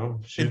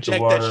 shoot inject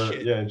the water.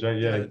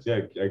 That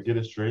shit. Yeah, get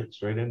it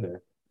straight in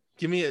there.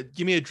 Give me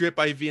a drip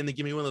IV and then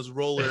give me one of those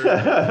roller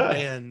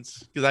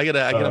bands because I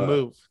gotta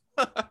move.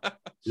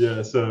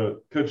 Yeah, so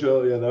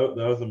Coachella, yeah, that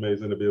was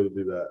amazing to be able to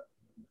do that.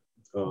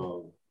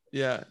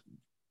 Yeah,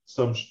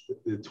 some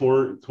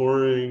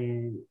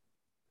touring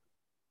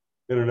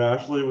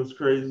internationally was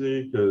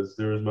crazy because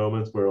there was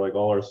moments where like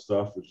all our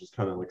stuff was just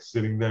kind of like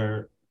sitting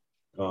there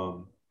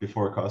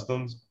before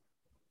customs,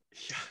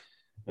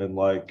 and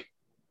like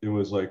it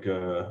was like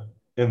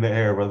in the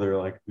air whether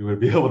like we would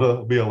be able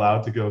to be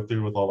allowed to go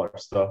through with all our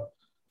stuff.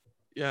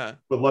 Yeah,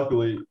 but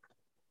luckily,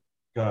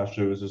 gosh,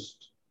 it was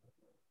just,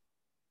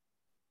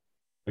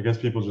 I guess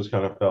people just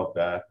kind of felt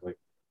bad, like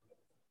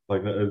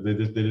they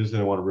just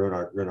didn't want to ruin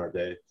our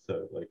day,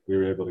 so like we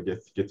were able to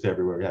get to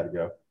everywhere we had to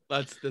go.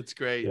 That's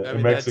great. Yeah,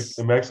 in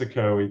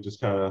Mexico, we just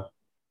kind of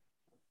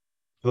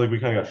feel like we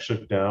kind of got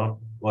shook down,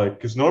 like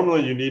because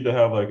normally you need to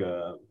have like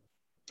an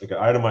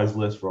itemized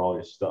list for all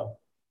your stuff,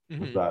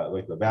 with that,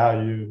 like the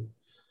value,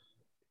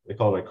 they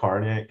call it like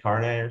carne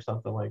or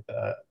something like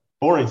that,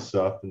 boring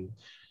stuff, and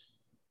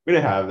we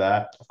didn't have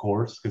that, of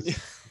course, because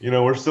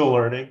we're still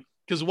learning.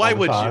 Because why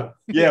would you?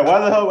 Yeah, why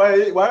the hell?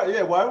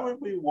 Why would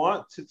we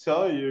want to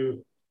tell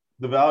you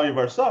the value of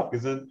our stuff?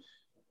 Because then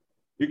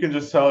you can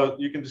just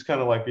kind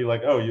of like be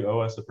like, oh, you owe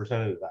us a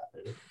percentage of that.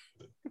 Right?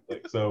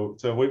 Like so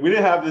we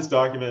didn't have this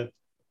document.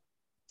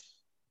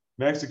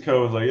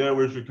 Mexico was like, yeah,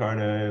 where's your carne?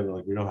 And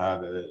like, we don't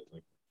have it.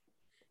 Like,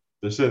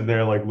 they're sitting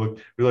there like, look,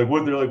 we're like,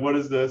 what? They're like, what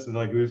is this? And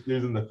like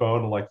using the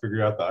phone to like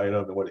figure out the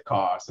item and what it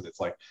costs. And it's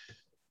like,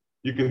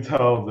 you can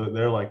tell that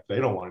they're like, they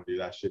don't want to do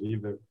that shit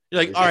either.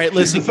 You're like, all right,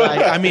 listen,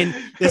 guy. I mean,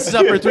 this is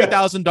up for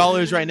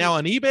 $3,000 right now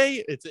on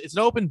eBay. It's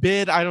an open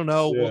bid. I don't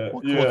know.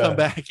 We'll come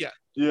back. Yeah.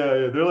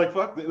 They're like,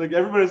 fuck. Like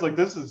everybody's like,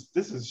 this is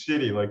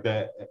shitty. Like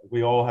that.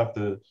 We all have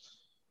to,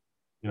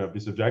 be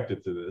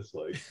subjected to this.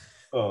 Like,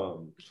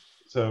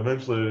 so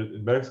eventually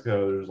in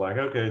Mexico, there's like,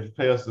 okay, just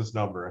pay us this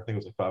number. I think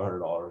it was like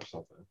 $500 or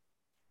something.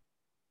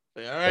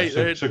 Like, all right.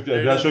 Shook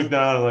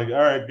down and like, all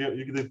right,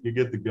 you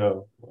get to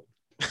go.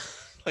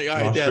 Like, all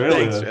right, yeah,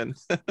 thanks, man.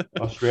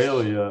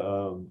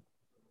 Australia,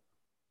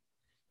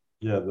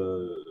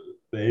 the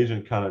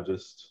agent kind of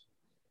just,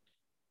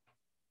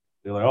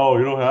 they're like, oh,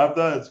 you don't have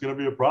that? It's gonna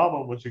be a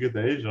problem once you get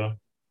to Asia.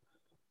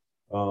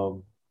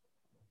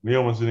 We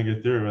almost didn't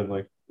get through, and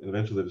like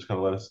eventually they just kind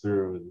of let us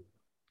through. And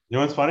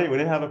what's funny? We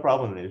didn't have a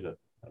problem in Asia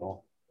at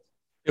all.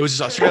 It was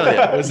just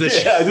Australia. It was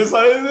this. Yeah, it's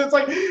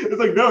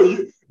like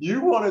no,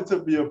 you want it to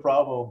be a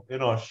problem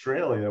in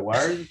Australia.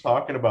 Why are you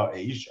talking about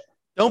Asia?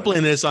 Don't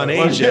blame this on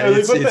Asia.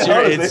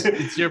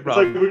 It's your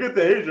problem. It's like we get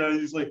to Asia,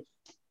 and he's like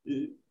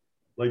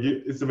like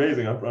it's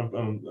amazing.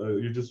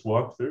 You just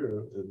walk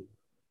through and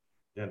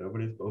yeah,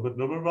 nobody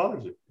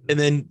bothers you. And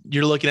then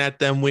you're looking at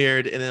them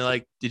weird, and then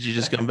like, did you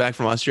just come back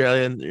from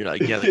Australia? And you're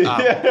like, yeah, like,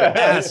 yeah,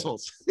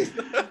 assholes.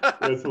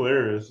 It's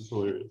hilarious. It's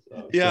hilarious.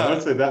 Yeah, so I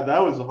would say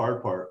that was the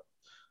hard part.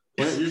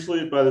 But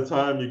usually, by the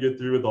time you get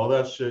through with all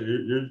that shit,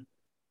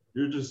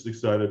 you're just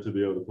excited to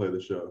be able to play the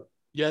show.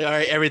 Yeah, all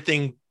right,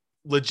 everything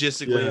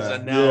logistically is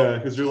done now. Yeah,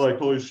 because you're like,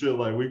 holy shit,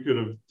 like we could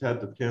have had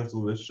to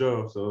cancel this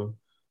show. So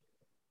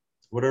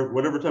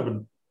whatever type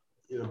of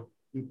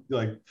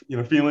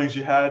feelings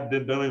you had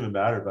don't even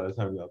matter by the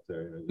time you're up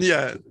there.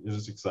 You're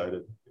just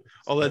excited.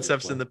 All that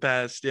stuff's in the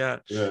past. Yeah.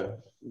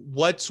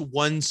 What's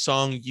one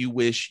song you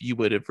wish you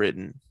would have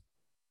written?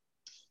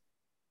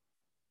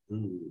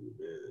 Ooh,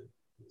 man,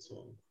 that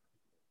song.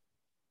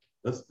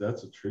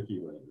 That's a tricky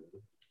one,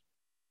 man.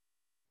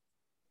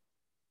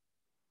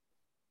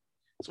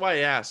 That's why I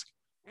ask.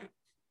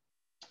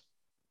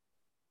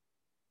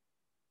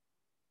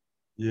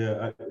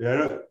 Yeah,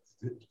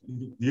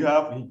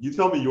 you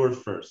tell me yours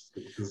first.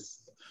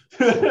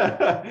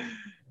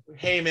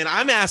 Hey man,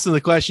 I'm asking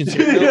the questions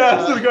here.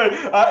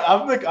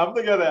 I'm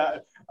thinking of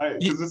that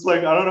because it's like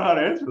I don't know how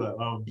to answer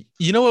that.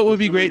 You know what would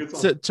be great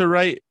to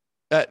write?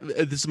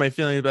 This is my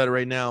feeling about it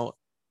right now.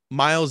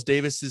 Miles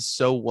Davis's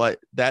 "So What,"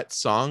 that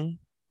song.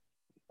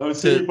 Oh,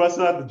 so you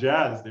busted out the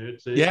jazz,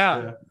 dude. See?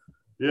 Yeah.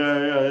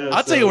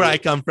 I'll tell you where I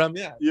come from.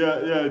 Yeah.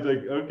 It's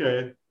like,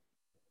 okay.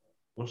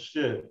 Well,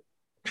 shit.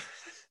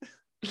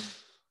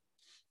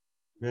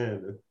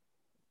 Man,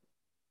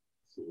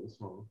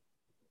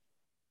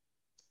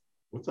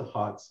 what's a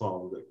hot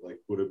song that like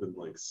would have been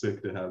like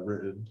sick to have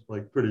written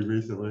like pretty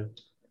recently?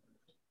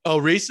 Oh,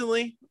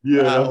 recently?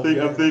 Yeah, I'm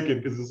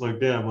thinking because it's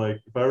like, damn,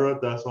 like if I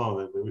wrote that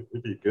song,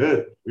 it'd be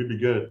good. We'd be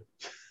good.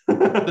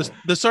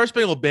 The Star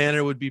Spangled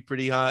Banner would be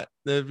pretty hot.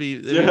 That'd be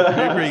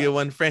a pretty good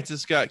one.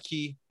 Francis Scott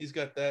Key, he's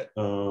got that.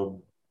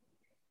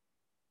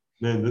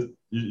 Man,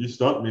 you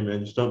stumped me,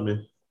 man. You stumped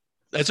me.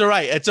 That's all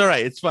right.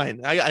 It's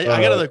fine. I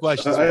got other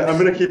questions. I'm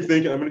gonna keep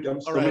thinking.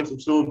 I'm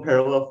still in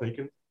parallel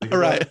thinking. All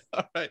right.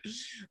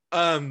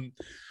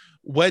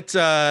 What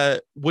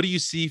do you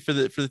see for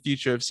the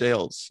future of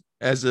sales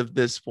as of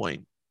this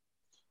point?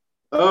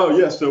 Oh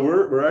yeah, so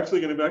we're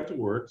actually getting back to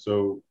work.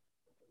 So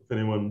if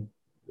anyone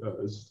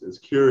is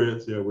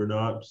curious, yeah, we're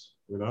not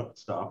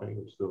stopping.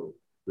 We're still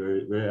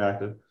very very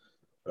active.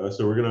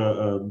 So we're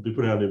gonna be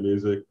putting out new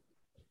music.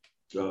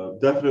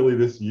 Definitely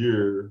this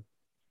year.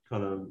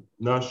 Kind of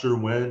not sure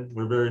when.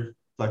 We're very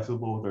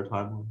flexible with our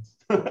timelines,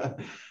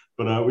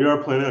 but we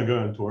are planning on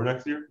going on tour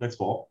next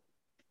fall.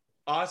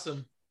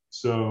 Awesome.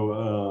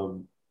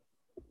 So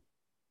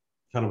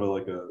kind of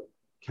like a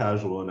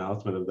casual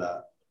announcement of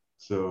that.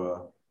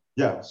 So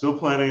yeah, still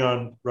planning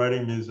on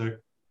writing music.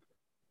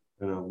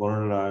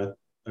 Lauren and I,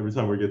 every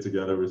time we get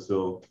together, we're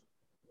still,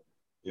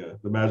 the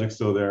magic's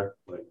still there.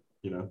 Like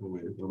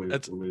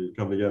when we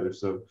come together.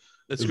 So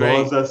as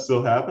long as that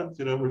still happens,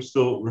 we're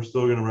still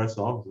gonna write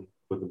songs and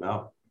put them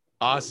out.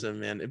 Awesome,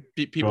 man.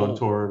 People on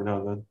tour every now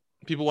and then.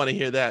 People want to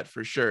hear that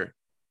for sure.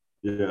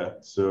 Yeah.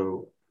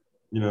 So,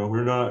 we don't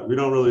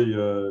really,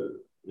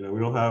 we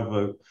don't have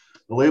a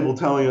label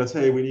telling us,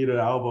 hey, we need an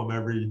album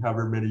every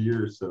however many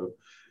years. So,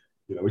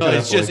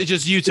 it's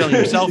just you telling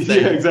yourself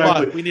that. Yeah,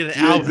 exactly. We need an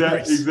album.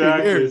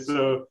 Exactly.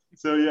 So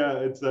yeah,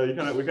 it's we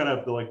kind of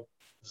have to like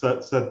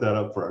set that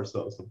up for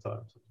ourselves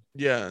sometimes.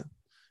 Yeah,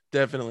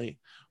 definitely.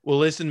 Well,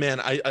 listen, man,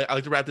 I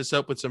like to wrap this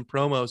up with some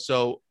promo.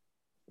 So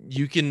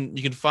you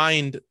can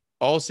find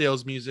all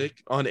Sales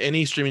music on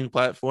any streaming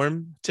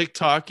platform,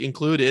 TikTok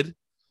included.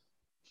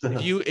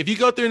 If you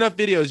go through enough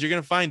videos, you're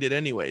gonna find it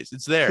anyways.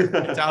 It's there.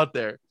 It's out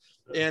there.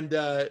 And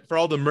for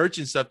all the merch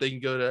and stuff, they can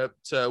go to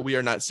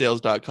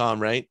wearenotsales.com,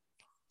 right?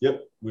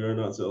 Yep,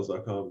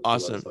 wearenotsales.com.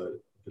 Awesome.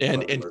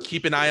 And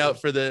keep an eye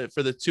out for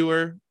the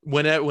tour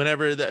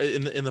whenever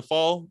in the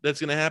fall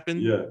that's gonna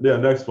happen. Yeah,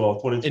 next fall,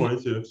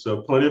 2022.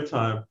 So plenty of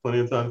time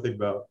to think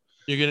about.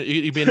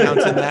 You'll be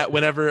announcing that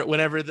whenever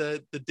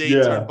the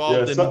dates are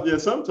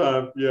involved.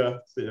 Sometime. Yeah.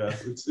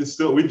 It's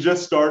still we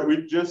just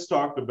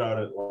talked about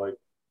it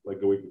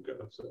like a week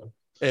ago. So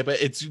yeah,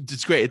 but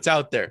it's great. It's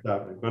out there.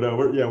 But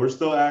we're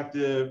still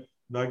active.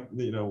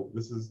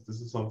 This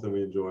is something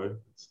we enjoy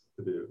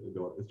to do.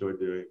 Enjoy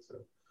doing. So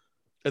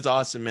that's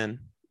awesome, man.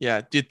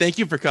 Yeah, dude. Thank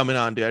you for coming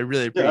on, dude. I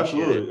really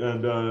appreciate it.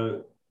 And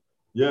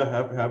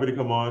happy to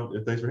come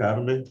on. Thanks for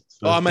having me.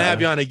 I'm gonna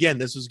have you on again.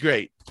 This was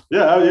great.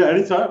 Yeah,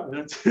 anytime.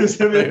 Just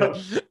hit me up.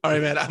 All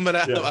right, man. I'm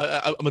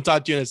gonna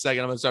talk to you in a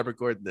second. I'm gonna start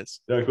recording this.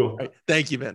 Yeah, cool. All right. Thank you, man.